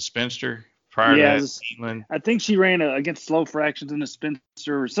run in the Spinster prior to that? I think she ran against Slow Fractions in the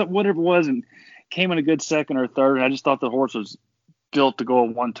Spinster or something, whatever it was, and came in a good second or third, and I just thought the horse was built to go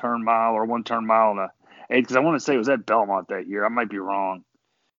a 1-turn mile or 1-turn mile and a 8, because I want to say it was at Belmont that year. I might be wrong,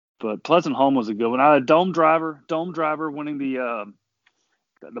 but Pleasant Home was a good one. I had Dome Driver winning the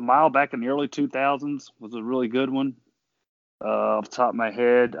mile back in the early 2000s was a really good one. Off the top of my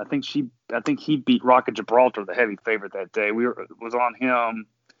head, I think he beat Rocket Gibraltar, the heavy favorite that day. Was on him.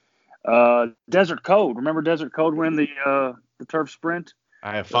 Desert Code. Remember Desert Code winning the turf sprint?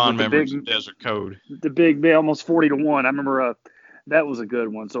 I have fond memories of Desert Code. The big, almost 40-1. I remember that was a good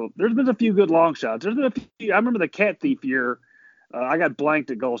one. So there's been a few good long shots. There's been a few. I remember the Cat Thief year. I got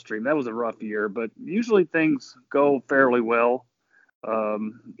blanked at Gulfstream. That was a rough year, but usually things go fairly well.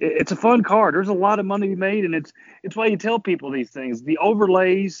 It's a fun card. There's a lot of money to be made, and it's why you tell people these things. The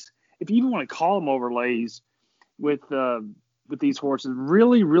overlays, if you even want to call them overlays, with these horses,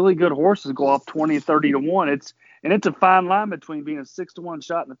 really, really good horses go off 20 and 30-1. It's a fine line between being a 6-1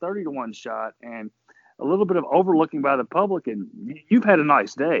 shot and a 30-1 shot, and a little bit of overlooking by the public. And you've had a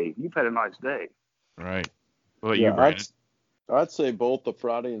nice day. Right. Well, you, Brandon. I'd say both the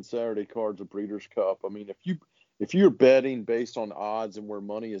Friday and Saturday cards of Breeders' Cup. I mean, if you're betting based on odds and where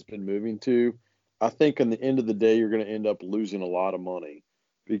money has been moving to, I think in the end of the day you're going to end up losing a lot of money,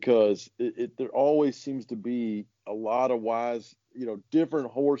 because there always seems to be a lot of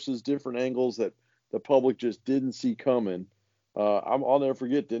different horses, different angles that the public just didn't see coming. I'll never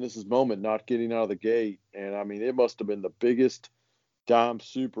forget Dennis's moment not getting out of the gate, and I mean it must have been the biggest dime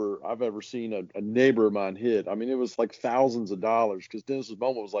super I've ever seen a neighbor of mine hit. I mean it was like thousands of dollars, because Dennis's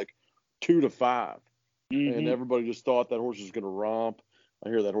moment was like 2 to 5. Mm-hmm. And everybody just thought that horse was going to romp. I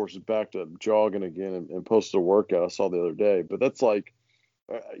hear that horse is back to jogging again and posted a workout I saw the other day. But that's like,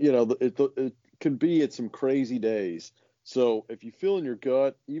 it can be at some crazy days. So if you feel in your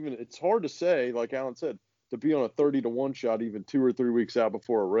gut, even it's hard to say, like Alan said, to be on a 30-1 shot even 2 or 3 weeks out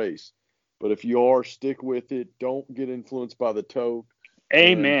before a race. But if you are, stick with it. Don't get influenced by the tote.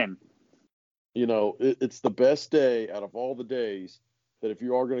 Amen. And, it's the best day out of all the days that if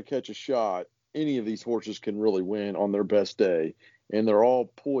you are going to catch a shot, any of these horses can really win on their best day, and they're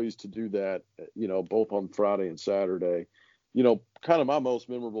all poised to do that, both on Friday and Saturday. Kind of my most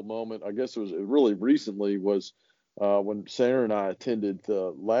memorable moment, I guess it was really recently, was when Sarah and I attended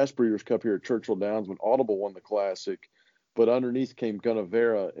the last Breeders' Cup here at Churchill Downs when Audible won the Classic, but underneath came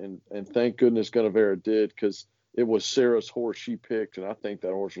Gunnevera, and thank goodness Gunnevera did, because it was Sarah's horse she picked, and I think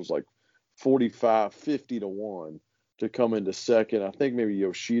that horse was like 50-1 to come into second. I think maybe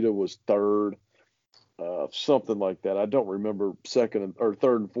Yoshida was third, something like that. I don't remember second or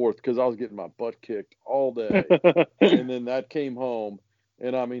third and fourth, because I was getting my butt kicked all day. And then that came home,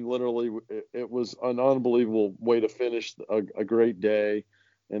 and I mean, literally, it was an unbelievable way to finish a great day.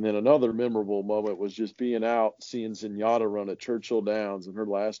 And then another memorable moment was just being out, seeing Zenyatta run at Churchill Downs in her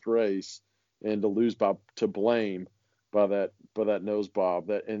last race, and to lose to Blame by that nose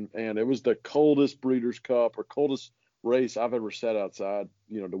bob. And it was the coldest Breeders' Cup or coldest race I've ever sat outside,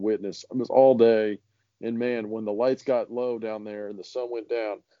 to witness. I was all day, and man, when the lights got low down there and the sun went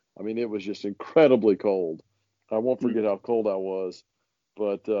down, I mean, it was just incredibly cold. I won't forget how cold I was.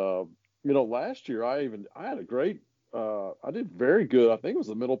 But last year I had a great, I did very good. I think it was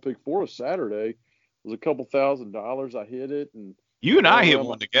the Middle Pick 4 of Saturday. It was a couple $1,000s. I hit it, and you and I hit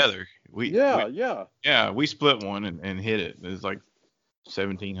one together. We split one and hit it. It was like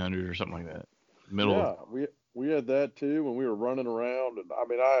 1,700 or something like that. We had that too when we were running around, and I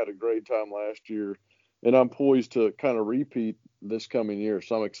mean I had a great time last year, and I'm poised to kind of repeat this coming year.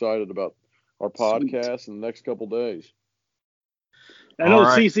 So I'm excited about our podcast in the next couple days. I know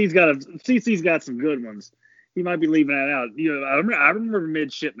CC's got some good ones. He might be leaving that out. I remember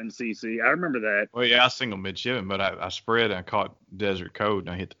Midshipman CC. I remember that. Well, yeah, I single Midshipman, but I spread and I caught Desert Code, and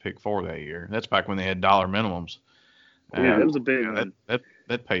I hit the pick 4 that year. That's back when they had dollar minimums. Yeah, that was a big one.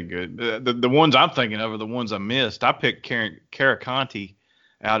 That paid good. The ones I'm thinking of are the ones I missed. I picked Caraconte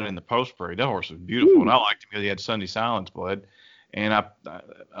out in the post parade. That horse was beautiful, and I liked him because he had Sunday Silence blood. And I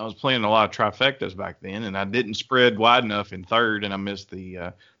was playing a lot of trifectas back then, and I didn't spread wide enough in third, and I missed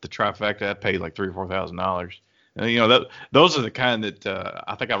the trifecta. I paid like $3,000 or $4,000. And those are the kind that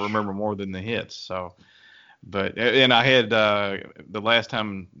I think I remember more than the hits. So, and I had the last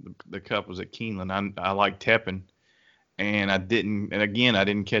time the Cup was at Keeneland, I liked Tepin, and I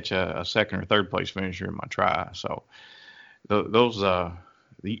didn't catch a second or third place finisher in my try. So those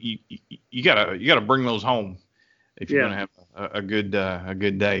you gotta bring those home if you're gonna have a good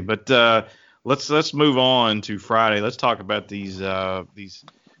day. But let's move on to Friday. Let's talk about these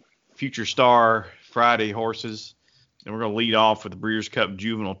Future Star Friday horses. And we're going to lead off with the Breeders' Cup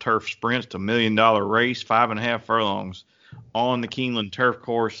Juvenile Turf Sprints. It's $1 million race, 5.5 furlongs on the Keeneland Turf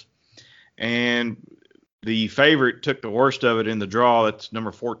Course. And the favorite took the worst of it in the draw. That's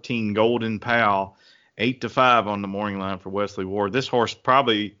number 14, Golden Pal, 8-5 on the morning line for Wesley Ward. This horse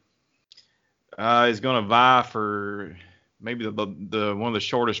probably is going to vie for maybe the one of the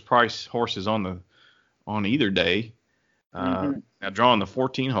shortest price horses on either day. Now drawing the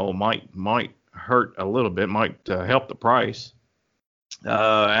 14 hole might hurt a little bit, might help the price.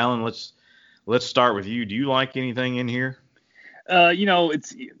 Alan, let's start with you. Do you like anything in here?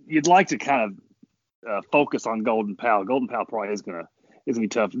 You'd like to kind of focus on Golden Pal. Golden Pal probably is gonna be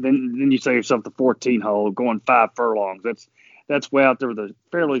tough. Then you say yourself the 14 hole going 5 furlongs. That's way out there with a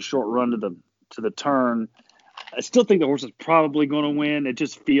fairly short run to the turn. I still think the horse is probably going to win. It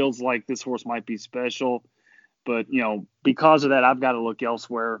just feels like this horse might be special. But, because of that, I've got to look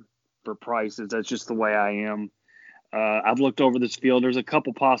elsewhere for prices. That's just the way I am. I've looked over this field. There's a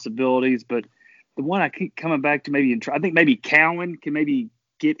couple possibilities, but the one I keep coming back to I think maybe Cowan can maybe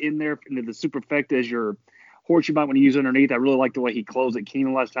get in there into the superfecta as your horse you might want to use underneath. I really like the way he closed at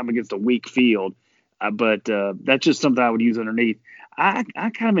Keeneland last time against a weak field. But that's just something I would use underneath. I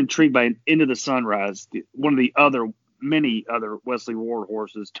kind of intrigued by Into the Sunrise, one of the many other Wesley Ward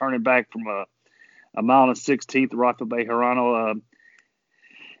horses, turning back from a mile and a 16th, Rockville Bay Hirano.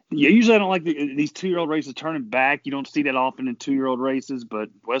 Usually I don't like these 2-year-old races turning back. You don't see that often in 2-year-old races, but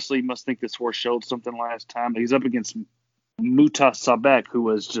Wesley must think this horse showed something last time. He's up against Muta Sabek, who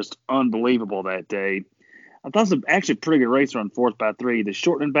was just unbelievable that day. I thought it was actually a pretty good racer on 4th by 3. The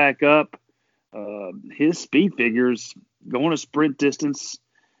shortening back up, his speed figures going a sprint distance.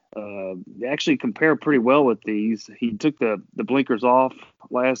 They actually compare pretty well with these. He took the blinkers off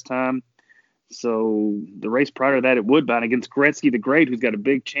last time. So the race prior to that at Woodbine against Gretzky the Great, who's got a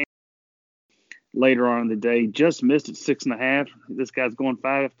big chance later on in the day, just missed at 6.5. This guy's going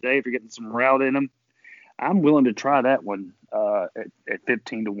 5 today if you're getting some route in him. I'm willing to try that one at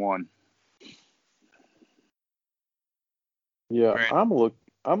 15-1. Yeah, Right.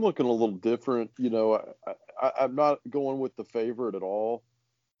 I'm looking a little different. I'm not going with the favorite at all.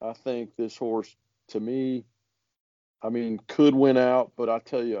 I think this horse, to me, could win out, but I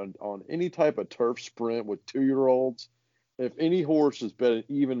tell you, on any type of turf sprint with 2-year-olds, if any horse is betting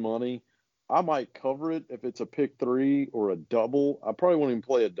even money, I might cover it if it's a pick 3 or a double. I probably won't even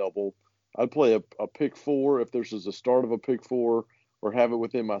play a double. I'd play a pick 4 if there's a start of a pick 4 or have it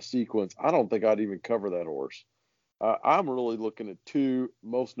within my sequence. I don't think I'd even cover that horse. I'm really looking at 2,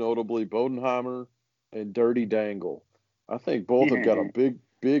 most notably Bodenheimer and Dirty Dangle. I think both have got a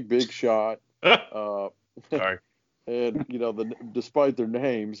big shot. Sorry. And despite their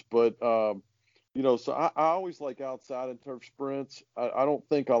names, but so I always like outside in turf sprints. I don't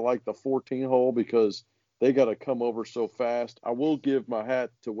think I like the 14 hole because they got to come over so fast. I will give my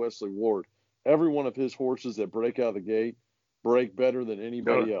hat to Wesley Ward. Every one of his horses that break out of the gate break better than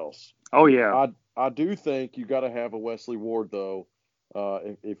anybody else. Oh yeah. I do think you got to have a Wesley Ward though,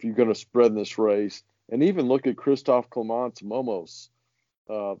 if you're going to spread in this race, and even look at Christophe Clement's Momos.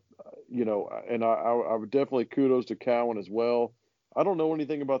 And I would definitely kudos to Cowan as well. I don't know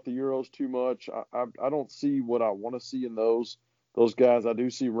anything about the Euros too much. I don't see what I want to see in those guys. I do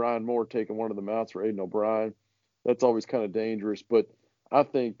see Ryan Moore taking one of the mounts for Aiden O'Brien. That's always kind of dangerous, but I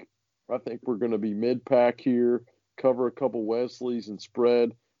think we're going to be mid-pack here, cover a couple Wesleys and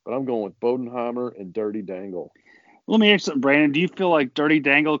spread, but I'm going with Bodenheimer and Dirty Dangle. Let me ask you something, Brandon. Do you feel like Dirty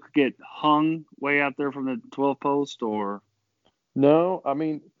Dangle could get hung way out there from the 12 post, or? No,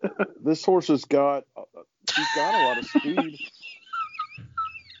 this horse has got a lot of speed.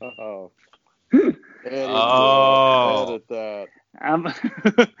 Uh-oh. Edit that.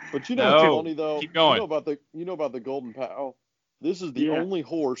 But funny though. Keep going. You know about the Golden Pal. This is the only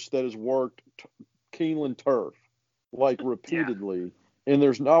horse that has worked Keeneland turf repeatedly, and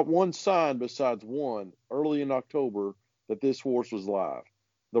there's not one sign besides one early in October that this horse was live.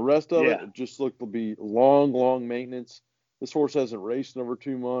 The rest of it just looked to be long maintenance. This horse hasn't raced in over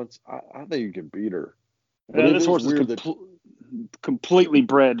 2 months. I think you can beat her. But this horse is completely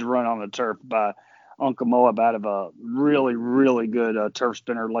bred to run on the turf by Uncle Moab out of a really, really good turf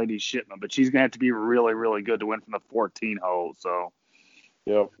spinner, Lady Shipman. But she's going to have to be really, really good to win from the 14 hole. So,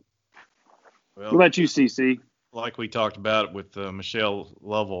 yep. Well, what about you, CC? Like we talked about with Michelle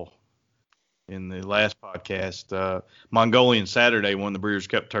Lovell in the last podcast, Mongolian Saturday won the Breeders'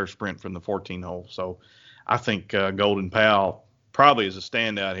 Cup Turf Sprint from the 14 hole. So I think Golden Pal probably is a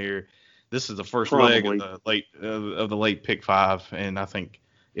standout here. This is the first leg of the late pick 5, and I think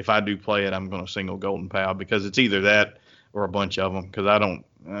if I do play it, I'm going to single Golden Pal because it's either that or a bunch of them. Because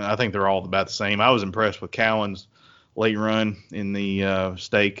I think they're all about the same. I was impressed with Cowan's late run in the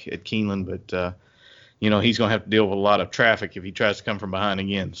stake at Keeneland, but he's going to have to deal with a lot of traffic if he tries to come from behind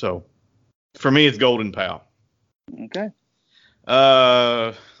again. So For me, it's Golden Pal. Okay.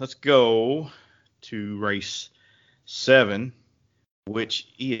 Let's go to race 7, which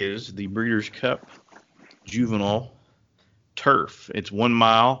is the Breeders' Cup Juvenile Turf. It's 1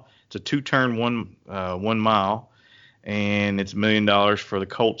 mile. It's a 2-turn 1 mile, and it's $1 million for the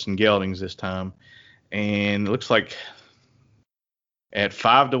Colts and Geldings this time. And it looks like at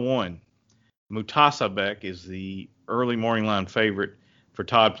 5-1, Mutasabek is the early morning line favorite for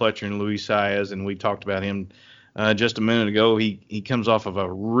Todd Pletcher and Luis Saez, and we talked about him just a minute ago. He comes off of a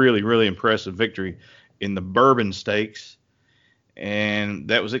really, really impressive victory in the Bourbon Stakes, and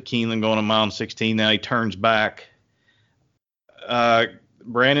that was at Keeneland going a mile and 16. Now he turns back.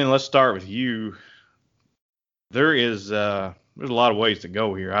 Brandon, let's start with you. There's a lot of ways to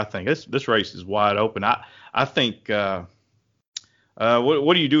go here. I think this race is wide open. I think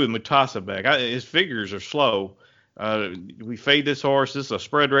what do you do with Mutasabek? His figures are slow. Do we fade this horse? Is this a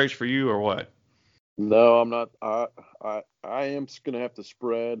spread race for you or what? No, I'm not. I am going to have to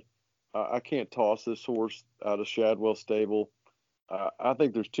spread. I can't toss this horse out of Shadwell stable. I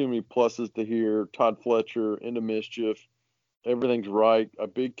think there's too many pluses to here. Todd Fletcher into mischief. Everything's right. A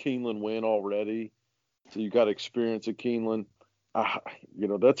big Keeneland win already. So you got experience at Keeneland.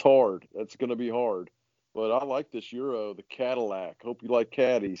 That's hard. That's going to be hard. But I like this Euro, the Cadillac. Hope you like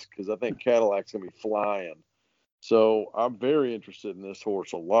caddies because I think Cadillac's going to be flying. So I'm very interested in this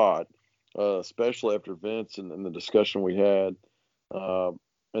horse a lot, especially after Vance and the discussion we had.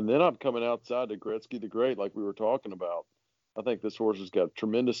 And then I'm coming outside to Gretzky the Great, like we were talking about. I think this horse has got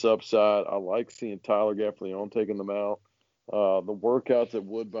tremendous upside. I like seeing Tyler Gaffalione taking them out. The workouts at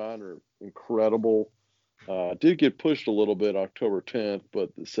Woodbine are incredible. Did get pushed a little bit October 10th,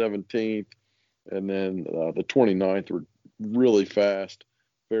 but the 17th and then the 29th were really fast,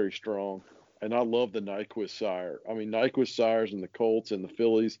 very strong. And I love the Nyquist sire. I mean, Nyquist sires and the Colts and the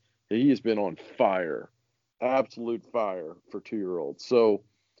Phillies, he has been on fire, absolute fire for 2-year-olds. So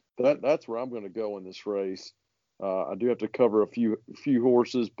that's where I'm going to go in this race. I do have to cover a few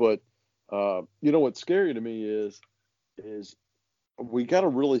horses, but what's scary to me is we got to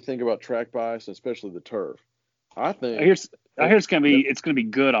really think about track bias, and especially the turf. I think I hear it's gonna be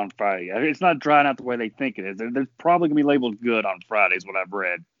good on Friday. It's not drying out the way they think it is. They're probably gonna be labeled good on Friday, is what I've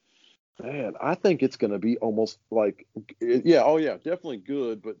read. Man, I think it's gonna be almost like definitely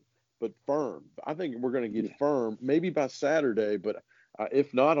good, but firm. I think we're gonna get firm maybe by Saturday, but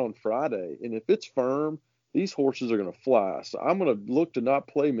if not on Friday. And if it's firm, these horses are gonna fly. So I'm gonna look to not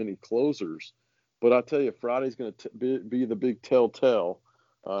play many closers. But I tell you, Friday's going to be the big telltale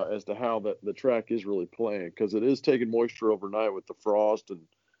as to how the track is really playing, because it is taking moisture overnight with the frost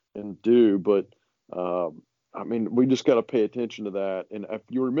and dew. But, we just got to pay attention to that. And if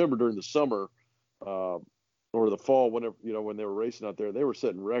you remember during the summer or the fall, whenever when they were racing out there, they were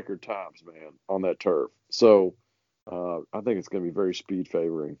setting record times, man, on that turf. So I think it's going to be very speed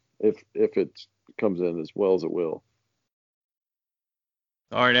favoring if it comes in as well as it will.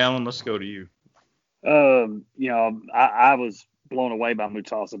 All right, Alan, let's go to you. I was blown away by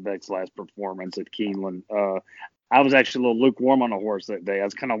Mutasabek's last performance at Keeneland. I was actually a little lukewarm on the horse that day. I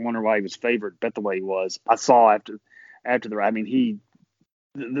was kind of wondering why he was favored, bet the way he was. I saw after the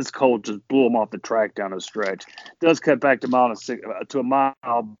this colt just blew him off the track down the stretch. Does cut back to a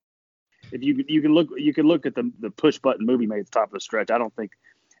mile. If you can look at the push button move he made at the top of the stretch. I don't think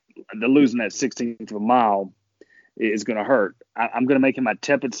the losing that 16th of a mile is going to hurt. I'm going to make him my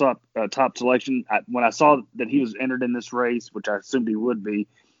tepid top selection. When I saw that he was entered in this race, which I assumed he would be,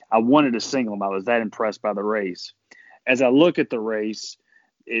 I wanted to single him. I was that impressed by the race. As I look at the race,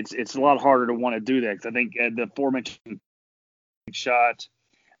 it's a lot harder to want to do that because I think the aforementioned shot,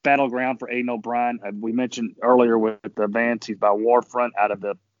 Battleground for Aiden O'Brien, we mentioned earlier with the Vance, he's by Warfront out of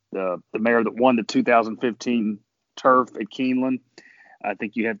the mare that won the 2015 turf at Keeneland. I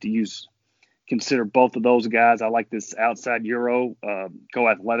think you have to consider both of those guys. I like this outside Euro, Go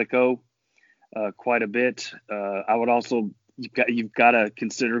Atletico, quite a bit. I would also you've got to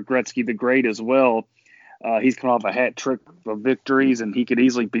consider Gretzky the Great as well. He's come off a hat trick of victories, and he could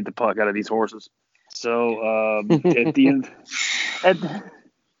easily beat the puck out of these horses. So at the end,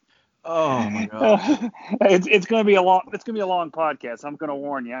 oh my God, it's going to be a long podcast. I'm going to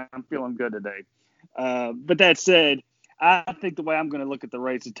warn you. I'm feeling good today. But that said, I think the way I'm going to look at the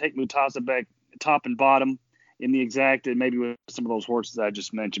race is take Mutasabek top and bottom in the exact, and maybe with some of those horses I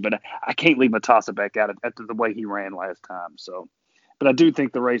just mentioned. But I can't leave Mutasabek out after the way he ran last time. So, but I do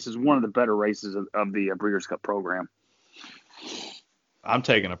think the race is one of the better races of the Breeders' Cup program. I'm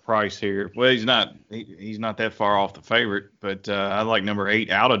taking a price here. Well, he's not that far off the favorite, but I like number 8,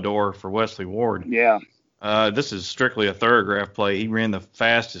 Out of Door for Wesley Ward. Yeah. This is strictly a thoroughgraph play. He ran the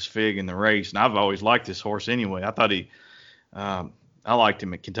fastest fig in the race, and I've always liked this horse anyway. I liked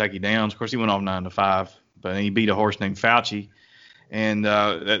him at Kentucky Downs. Of course, he went off 9-5, but he beat a horse named Fauci, and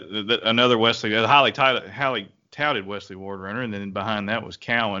another highly touted Wesley Ward runner, and then behind that was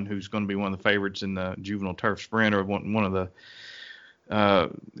Cowan, who's going to be one of the favorites in the juvenile turf sprint, or one of the.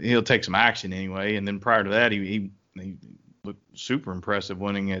 He'll take some action anyway, and then prior to that, he looked super impressive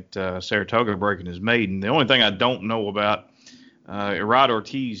winning at Saratoga, breaking his maiden. The only thing I don't know about, Rod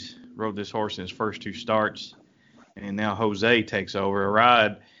Ortiz rode this horse in his first 2 starts, and now Jose takes over.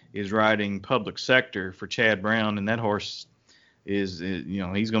 Rod is riding Public Sector for Chad Brown, and that horse is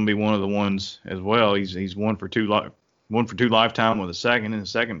he's going to be one of the ones as well. He's 1 for 2 lifetime with a second, and the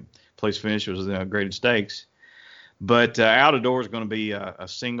second place finish was graded stakes. But out of door is going to be a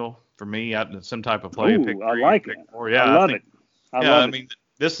single for me, some type of play. Ooh, I like it. Yeah, I love it. I mean,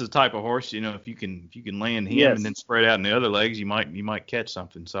 this is the type of horse, if you can land him and then spread out in the other legs, you might catch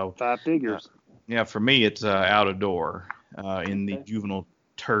something. So 5 figures. For me, it's out of door in the juvenile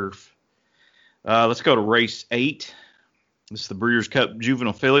turf. Let's go to race 8. This is the Breeders' Cup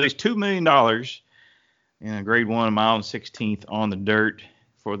Juvenile Fillies. $2 million in a grade 1, 1.16 on the dirt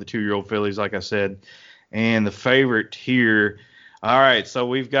for the 2-year-old fillies, like I said. And the favorite here. All right, so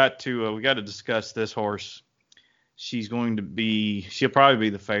we got to discuss this horse. She'll probably be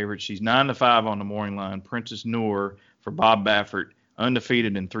the favorite. She's 9-5 on the morning line. Princess Noor for Bob Baffert,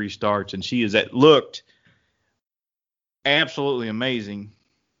 undefeated in 3 starts, and she looked absolutely amazing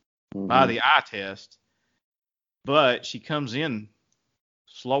by the eye test. But she comes in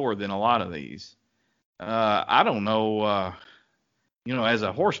slower than a lot of these. I don't know. As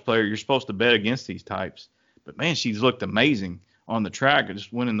a horse player, you're supposed to bet against these types. But, man, she's looked amazing on the track,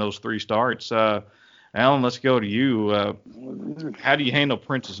 just winning those 3 starts. Alan, let's go to you. How do you handle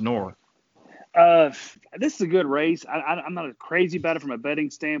Princess Noor? This is a good race. I'm not crazy about it from a betting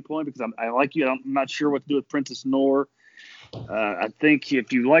standpoint because I like you. I'm not sure what to do with Princess Noor. I think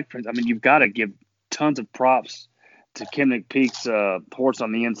if you like you've got to give tons of props to Kim McPeak's horse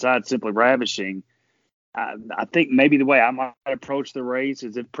on the inside, Simply Ravishing. I think maybe the way I might approach the race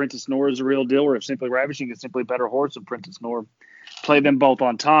is if Princess Noor is a real deal, or if Simply Ravishing is simply a better horse than Princess Noor, play them both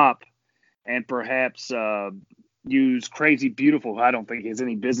on top, and perhaps use Crazy Beautiful, who I don't think has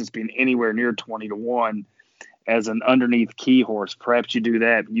any business being anywhere near 20-1, as an underneath key horse. Perhaps you do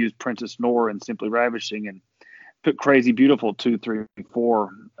that, use Princess Noor and Simply Ravishing, and put Crazy Beautiful 2, 3, 4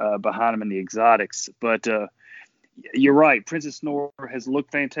 behind them in the exotics. But you're right, Princess Noor has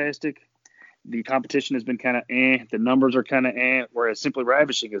looked fantastic. The competition has been kind of the numbers are kind of whereas Simply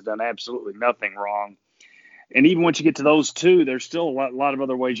Ravishing has done absolutely nothing wrong. And even once you get to those 2, there's still a lot of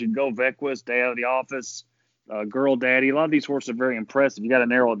other ways you can go. Vequist, Day Out of the Office, Girl Daddy. A lot of these horses are very impressive. You got to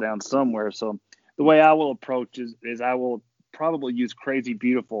narrow it down somewhere. So the way I will approach is I will probably use Crazy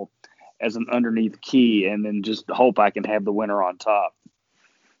Beautiful as an underneath key and then just hope I can have the winner on top.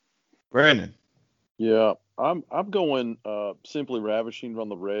 Brandon. Yeah, I'm going Simply Ravishing on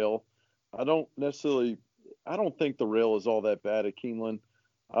the rail. I don't think the rail is all that bad at Keeneland.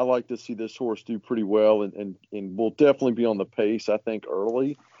 I like to see this horse do pretty well and will definitely be on the pace, I think,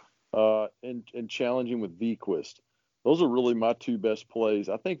 early and challenging with Vequist. Those are really my 2 best plays.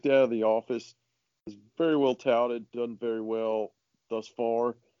 I think Day Out of the Office is very well touted, done very well thus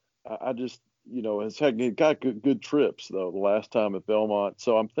far. I just, has got good trips, though, the last time at Belmont.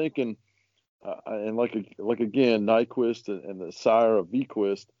 So I'm thinking, and like again, Nyquist and the sire of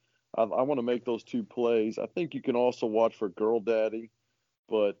Vequist, I want to make those 2 plays. I think you can also watch for Girl Daddy,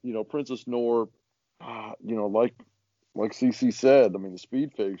 but Princess Noor, like CC said, the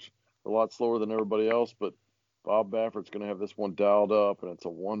speed figs are a lot slower than everybody else, but Bob Baffert's going to have this one dialed up, and it's a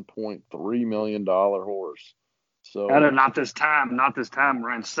 $1.3 million horse. So not this time.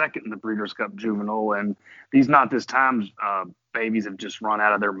 Ran second in the Breeders' Cup Juvenile, and these not this times babies have just run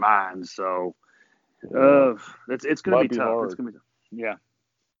out of their minds. So it's going to be tough. Hard. It's going to be tough. Yeah.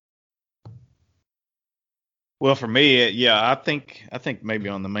 Well, for me, I think maybe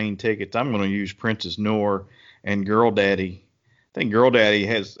on the main tickets, I'm going to use Princess Noor and Girl Daddy. I think Girl Daddy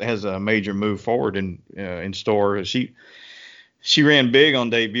has a major move forward in store. She ran big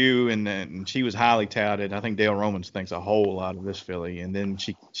on debut, and she was highly touted. I think Dale Romans thinks a whole lot of this filly, and then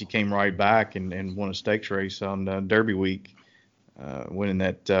she came right back and won a stakes race on Derby week, winning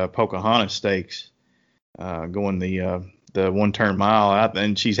that Pocahontas Stakes, going the 1-turn mile.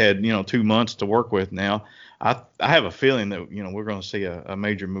 And she's had 2 months to work with now. I have a feeling that we're going to see a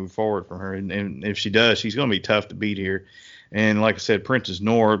major move forward from her, and if she does, she's going to be tough to beat here. And like I said, Princess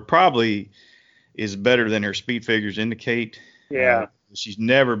Noor probably is better than her speed figures indicate. Yeah. She's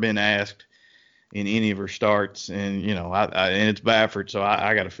never been asked in any of her starts, and and it's Baffert, so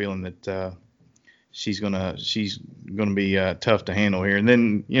I got a feeling that she's gonna be tough to handle here. And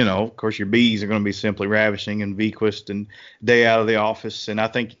then of course your B's are gonna be Simply Ravishing and Vequist and Day Out of the Office, and I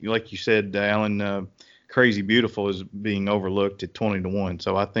think like you said, Alan, Crazy Beautiful is being overlooked at 20-1.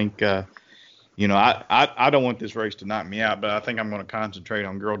 So I think I don't want this race to knock me out, but I think I'm going to concentrate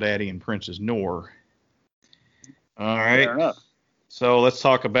on Girl Daddy and Princess Noor. All right. Fair enough. So let's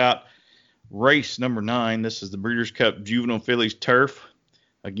talk about race number 9. This is the Breeders' Cup Juvenile Fillies Turf.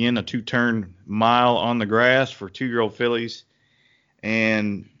 Again, a 2-turn mile on the grass for 2-year-old fillies.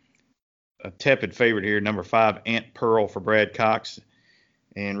 And a tepid favorite here, number 5, Aunt Pearl for Brad Cox.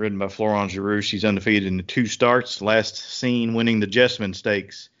 And ridden by Florence Giroux. She's undefeated in the 2 starts. Last seen winning the Jessamine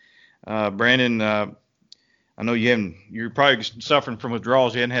Stakes. Brandon, I know you're probably suffering from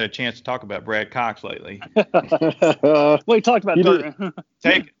withdrawals. You hadn't had a chance to talk about Brad Cox lately. We talked about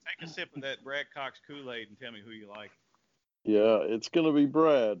Take a sip of that Brad Cox Kool-Aid and tell me who you like. Yeah, it's going to be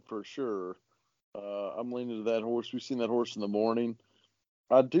Brad for sure. I'm leaning to that horse. We've seen that horse in the morning.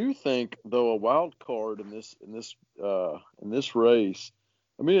 I do think, though, a wild card in this race.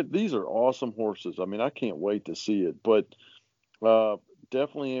 I mean, these are awesome horses. I mean, I can't wait to see it. But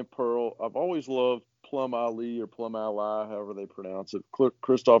definitely Aunt Pearl. I've always loved Plum Ali or Plum Ali, however they pronounce it.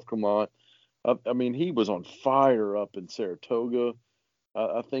 Christophe Clement. I mean, he was on fire up in Saratoga.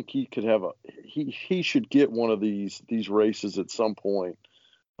 I think he could have he should get one of these races at some point.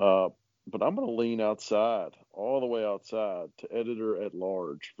 But I'm going to lean outside, all the way outside, to editor at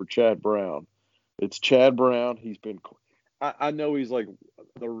large for Chad Brown. It's Chad Brown. He's been – I know he's like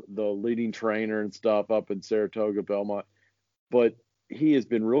the leading trainer and stuff up in Saratoga, Belmont, but he has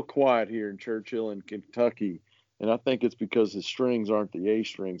been real quiet here in Churchill and Kentucky, and I think it's because his strings aren't the A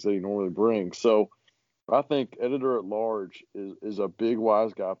strings that he normally brings. So I think editor at large is a big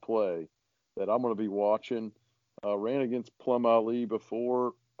wise guy play that I'm going to be watching. Ran against Plum Ali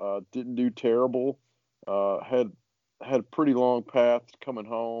before. Didn't do terrible. Had a pretty long path coming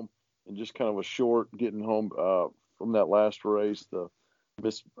home, and just kind of a short getting home from that last race. I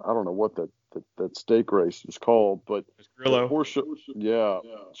don't know what that stake race is called, but Grillo. Horse shows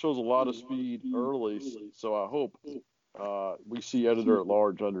a lot of speed early. So I hope we see editor at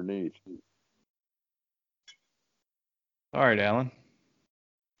large underneath. All right, Alan.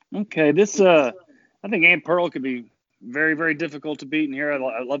 Okay, I think Aunt Pearl could be very, very difficult to beat in here.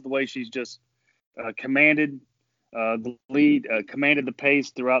 I love the way she's just commanded the lead, commanded the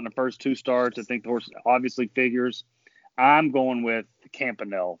pace throughout in the first 2 starts. I think the horse obviously figures. I'm going with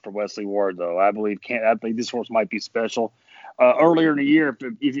Campanelle for Wesley Ward, though. I believe this horse might be special. Earlier in the year,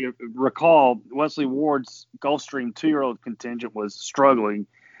 if you recall, Wesley Ward's Gulfstream 2-year-old contingent was struggling.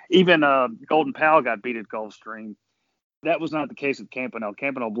 Even Golden Pal got beat at Gulfstream. That was not the case with Campanelle.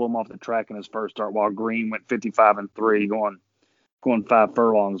 Campanelle blew him off the track in his first start, while Green went 55-3, going 5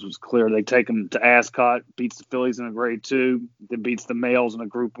 furlongs. Was clear. They take him to Ascot, beats the fillies in a Grade 2, then beats the males in a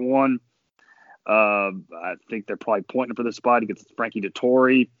Group 1. I think they're probably pointing for the spot. He gets Frankie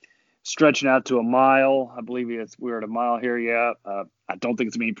Dettori, stretching out to a mile. I believe we're at a mile here. Yeah. I don't think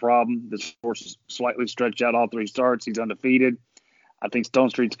it's any problem. This horse is slightly stretched out all 3 starts. He's undefeated. I think Stone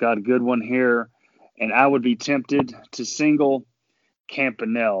Street's got a good one here. And I would be tempted to single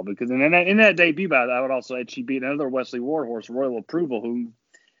Campanelle because in that debut bout, I would also add she beat another Wesley Ward horse, Royal Approval, who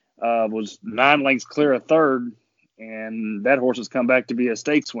was 9 lengths clear of third, and that horse has come back to be a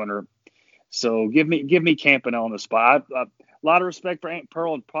stakes winner. So give me Campanelle on the spot. A lot of respect for Aunt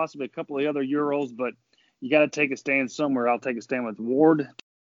Pearl and possibly a couple of the other Euros, but you got to take a stand somewhere. I'll take a stand with Ward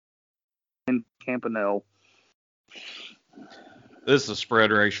and Campanelle. This is a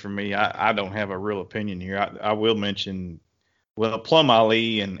spread race for me. I don't have a real opinion here. I will mention, Plum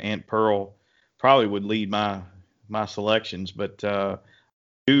Ali and Aunt Pearl probably would lead my selections, but I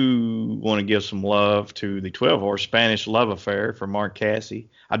do want to give some love to the 12-horse Spanish Love Affair for Mark Cassie.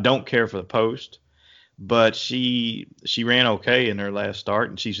 I don't care for the post, but she ran okay in her last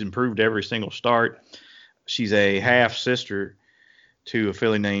start, and she's improved every single start. She's a half sister to a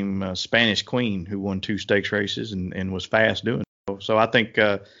filly named Spanish Queen, who won 2 stakes races and was fast doing it. So I think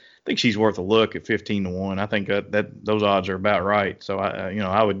she's worth a look at 15-1. I think that those odds are about right. So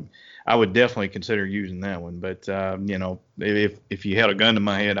I would definitely consider using that one. But if you had a gun to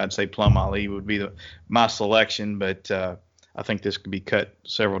my head, I'd say Plum Ali would be my selection. But I think this could be cut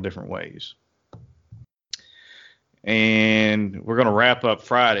several different ways. And we're going to wrap up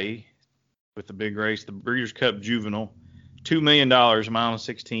Friday with the big race, the Breeders' Cup Juvenile, $2 million, mile and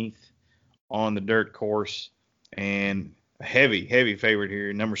 16th on the dirt course, and a heavy favorite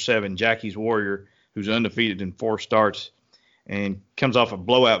here, number 7, Jackie's Warrior, who's undefeated in 4 starts and comes off a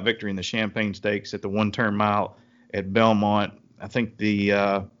blowout victory in the Champagne Stakes at the 1-turn mile at Belmont. I think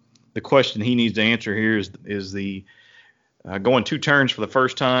the question he needs to answer here is the going 2 turns for the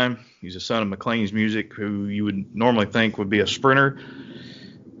first time. He's a son of McLean's Music, who you would normally think would be a sprinter,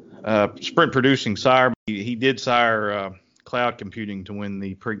 sprint producing sire. He did sire Cloud Computing to win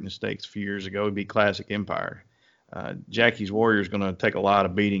the Preakness Stakes a few years ago. It'd be Classic Empire. Jackie's Warrior is going to take a lot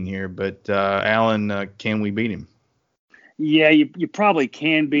of beating here, but Alan, can we beat him? Yeah, you probably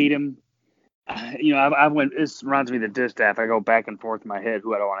can beat him. I went. This reminds me of the distaff. I go back and forth in my head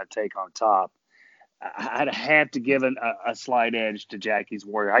who I don't want to take on top. I'd have to give a slight edge to Jackie's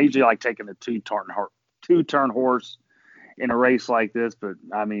Warrior. I usually like taking a two-turn horse in a race like this, but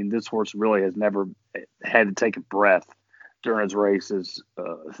I mean, this horse really has never had to take a breath during his races.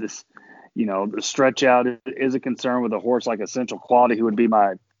 The stretch out is a concern with a horse like Essential Quality, who would be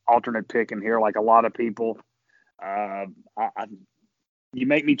my alternate pick in here, like a lot of people. You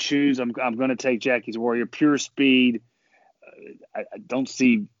make me choose. I'm going to take Jackie's Warrior. Pure speed. I don't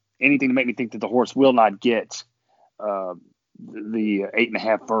see anything to make me think that the horse will not get the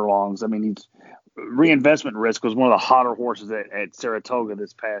 8.5 furlongs. I mean, he's reinvestment risk was one of the hotter horses at Saratoga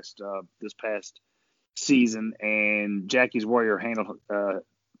this past season, and Jackie's Warrior handled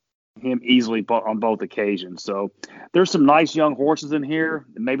him easily on both occasions. So there's some nice young horses in here.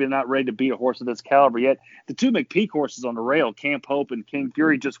 Maybe they're not ready to beat a horse of this caliber yet. The 2 McPeak horses on the rail, Camp Hope and King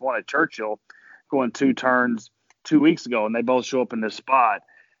Fury, just won at Churchill going 2 turns 2 weeks ago, and they both show up in this spot.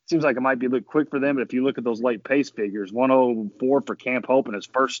 Seems like it might be a little quick for them, but if you look at those late pace figures, 104 for Camp Hope in his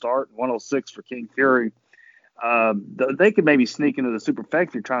first start, 106 for King Fury, they could maybe sneak into the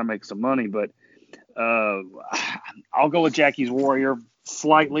superfecta trying to make some money, but I'll go with Jackie's Warrior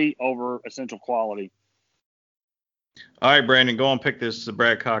slightly over Essential Quality. All right, Brandon, go and pick this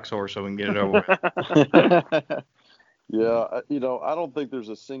Brad Cox horse so we can get it over with. Yeah, I don't think there's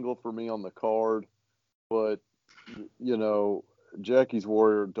a single for me on the card, but, Jackie's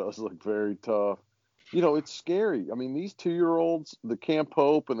Warrior does look very tough. It's scary. I mean, these 2-year-olds, the Camp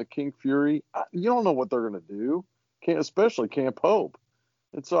Hope and the King Fury, you don't know what they're going to do, especially Camp Hope.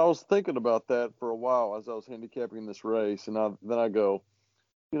 And so I was thinking about that for a while as I was handicapping this race, and then I go,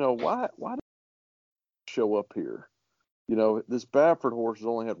 why do they show up here? This Baffert horse has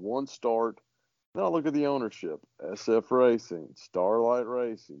only had 1 start. Then I look at the ownership: SF Racing, Starlight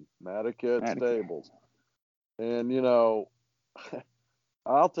Racing, Madaket Stables, and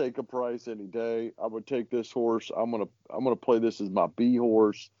I'll take a price any day. I would take this horse. I'm gonna play this as my B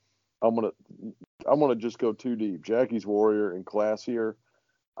horse. I'm gonna just go too deep. Jackie's Warrior and Classier.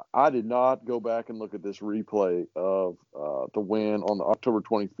 I did not go back and look at this replay of the win on the October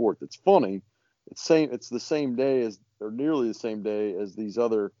 24th. It's funny. It's the same day or nearly the same day as these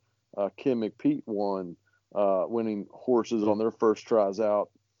other Kim McPeak winning horses on their first tries out.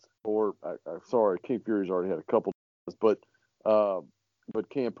 Or sorry, King Fury's already had a couple, but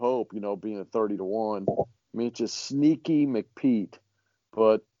Camp Hope, being a 30-1. I mean, it's just sneaky McPeak.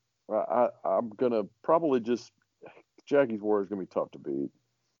 But I'm gonna probably just Jackie's Warrior is gonna be tough to beat.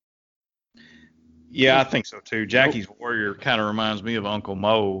 Yeah, I think so too. Jackie's Warrior kind of reminds me of Uncle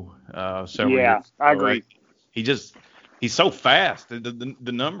Mo several years ago. I agree. Right? He's so fast. The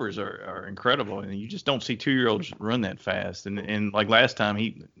numbers are incredible, and you just don't see 2-year-olds run that fast. And like last time,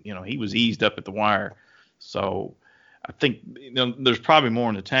 he was eased up at the wire. So I think there's probably more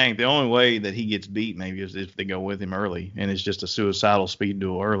in the tank. The only way that he gets beat maybe is if they go with him early, and it's just a suicidal speed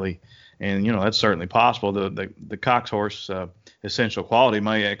duel early. And that's certainly possible. The Cox horse, Essential Quality,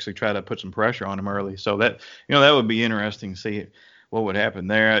 may actually try to put some pressure on him early. So that that would be interesting to see what would happen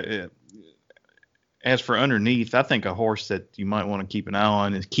there. As for underneath, I think a horse that you might want to keep an eye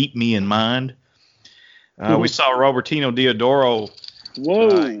on is Keep Me in Mind. We saw Robertino Diodoro.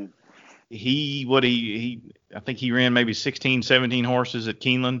 Whoa. I think he ran maybe 16, 17 horses at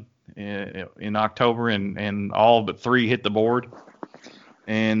Keeneland in October, and all but 3 hit the board.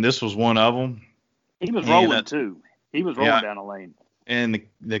 And this was one of them. He was rolling too. He was rolling down the lane. And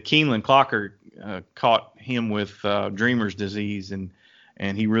the Keeneland clocker caught him with Dreamer's disease, and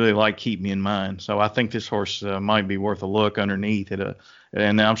he really liked Keep Me in Mind. So I think this horse might be worth a look underneath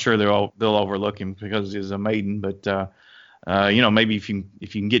and I'm sure they'll overlook him because he's a maiden. But maybe if you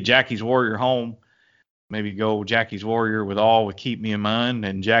can get Jackie's Warrior home, maybe go Jackie's Warrior with Keep Me in Mind,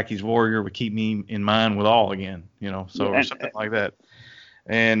 and Jackie's Warrior would Keep Me in Mind with all again. Or something like that.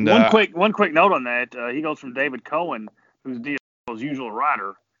 And one quick note on that, he goes from David Cohen, who's Dio's usual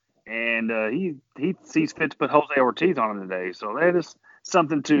rider, and he sees fit to put Jose Ortiz on him today. So that is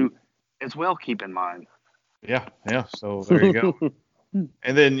something to as well keep in mind. Yeah. So there you go.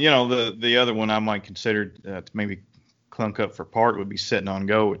 And then the other one I might consider to maybe clunk up for Park would be sitting on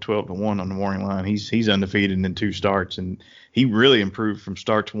go at 12-1 on the morning line. He's undefeated in 2 starts, and he really improved from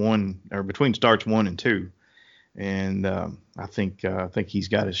between starts 1 and 2. And I think he's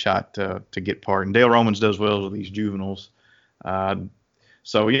got a shot to get Park. And Dale Romans does well with these juveniles,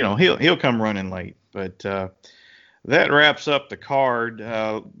 so he'll come running late. But that wraps up the card.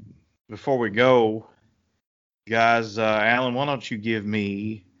 Before we go, guys, Alan, why don't you give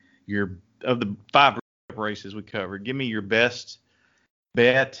me of the 5 races we covered, give me your best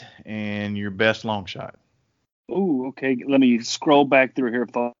bet and your best long shot. Ooh, okay. Let me scroll back through here,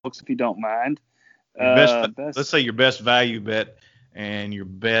 folks, if you don't mind. Let's say your best value bet and your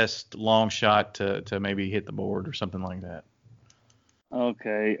best long shot to maybe hit the board or something like that.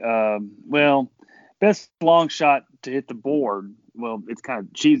 Okay. Well, best long shot to hit the board. Well, it's kind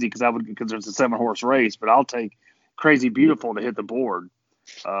of cheesy because there's a 7-horse race, but I'll take Crazy Beautiful to hit the board.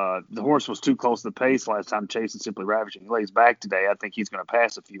 The horse was too close to the pace last time chasing Simply Ravishing. He lays back today. I think he's going to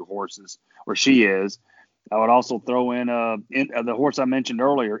pass a few horses, or she is. I would also throw in the horse I mentioned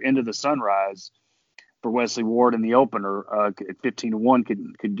earlier, Into the Sunrise, for Wesley Ward in the opener. At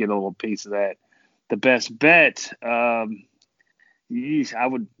 15-1 could get a little piece of that. The best bet, I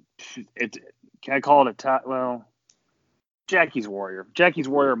would. Can I call it Jackie's Warrior. Jackie's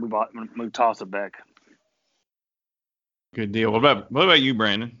Warrior. We toss it back. Good deal. What about you,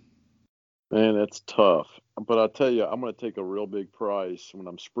 Brandon? Man, that's tough. But I tell you, I'm going to take a real big price when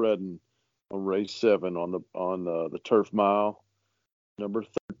I'm spreading on race 7 on the turf mile. Number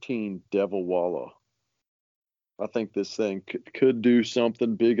 13, Devil Walla. I think this thing could do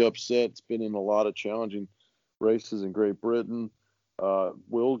something. Big upset. It's been in a lot of challenging races in Great Britain.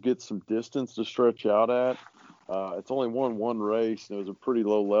 Will get some distance to stretch out at. It's only won 1 race, and it was a pretty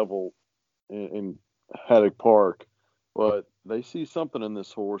low level in Haddock Park. But they see something in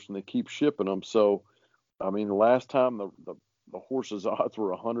this horse, and they keep shipping them. So, I mean, the last time the horse's odds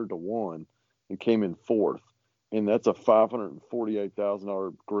were 100-1 and came in 4th, and that's a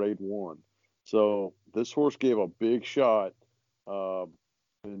 $548,000 grade 1. So this horse gave a big shot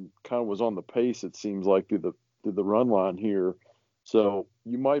and kind of was on the pace, it seems like, through the run line here. So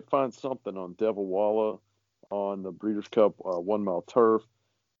you might find something on Devil Walla on the Breeders' Cup 1 mile turf.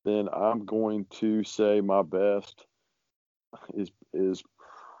 Then I'm going to say my best is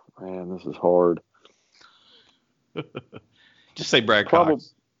man, this is hard. Just say Brad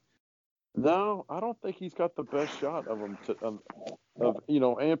Cox. No, I don't think he's got the best shot of him.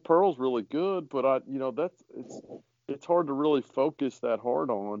 And Pearl's really good, but it's hard to really focus that hard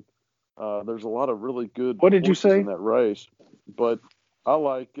on. There's a lot of really good. What did you say in that race? But I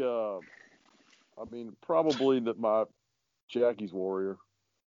like. Probably my Jackie's Warrior.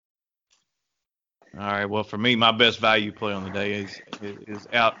 All right. Well, for me, my best value play on the day is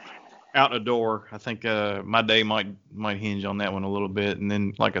out the door. I think my day might hinge on that one a little bit. And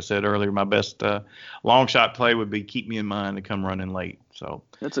then, like I said earlier, my best long shot play would be Keep Me in Mind to come running late. So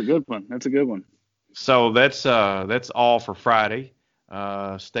that's a good one. So that's all for Friday.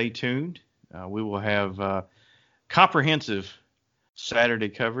 Stay tuned. We will have comprehensive Saturday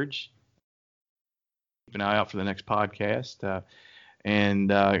coverage. Keep an eye out for the next podcast.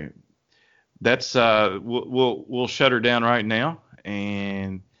 That's we'll shut her down right now.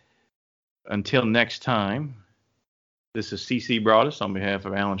 And until next time, this is CC Broadus on behalf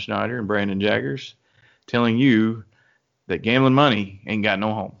of Alan Schneider and Brandon Jaggers telling you that gambling money ain't got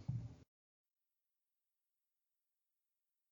no home.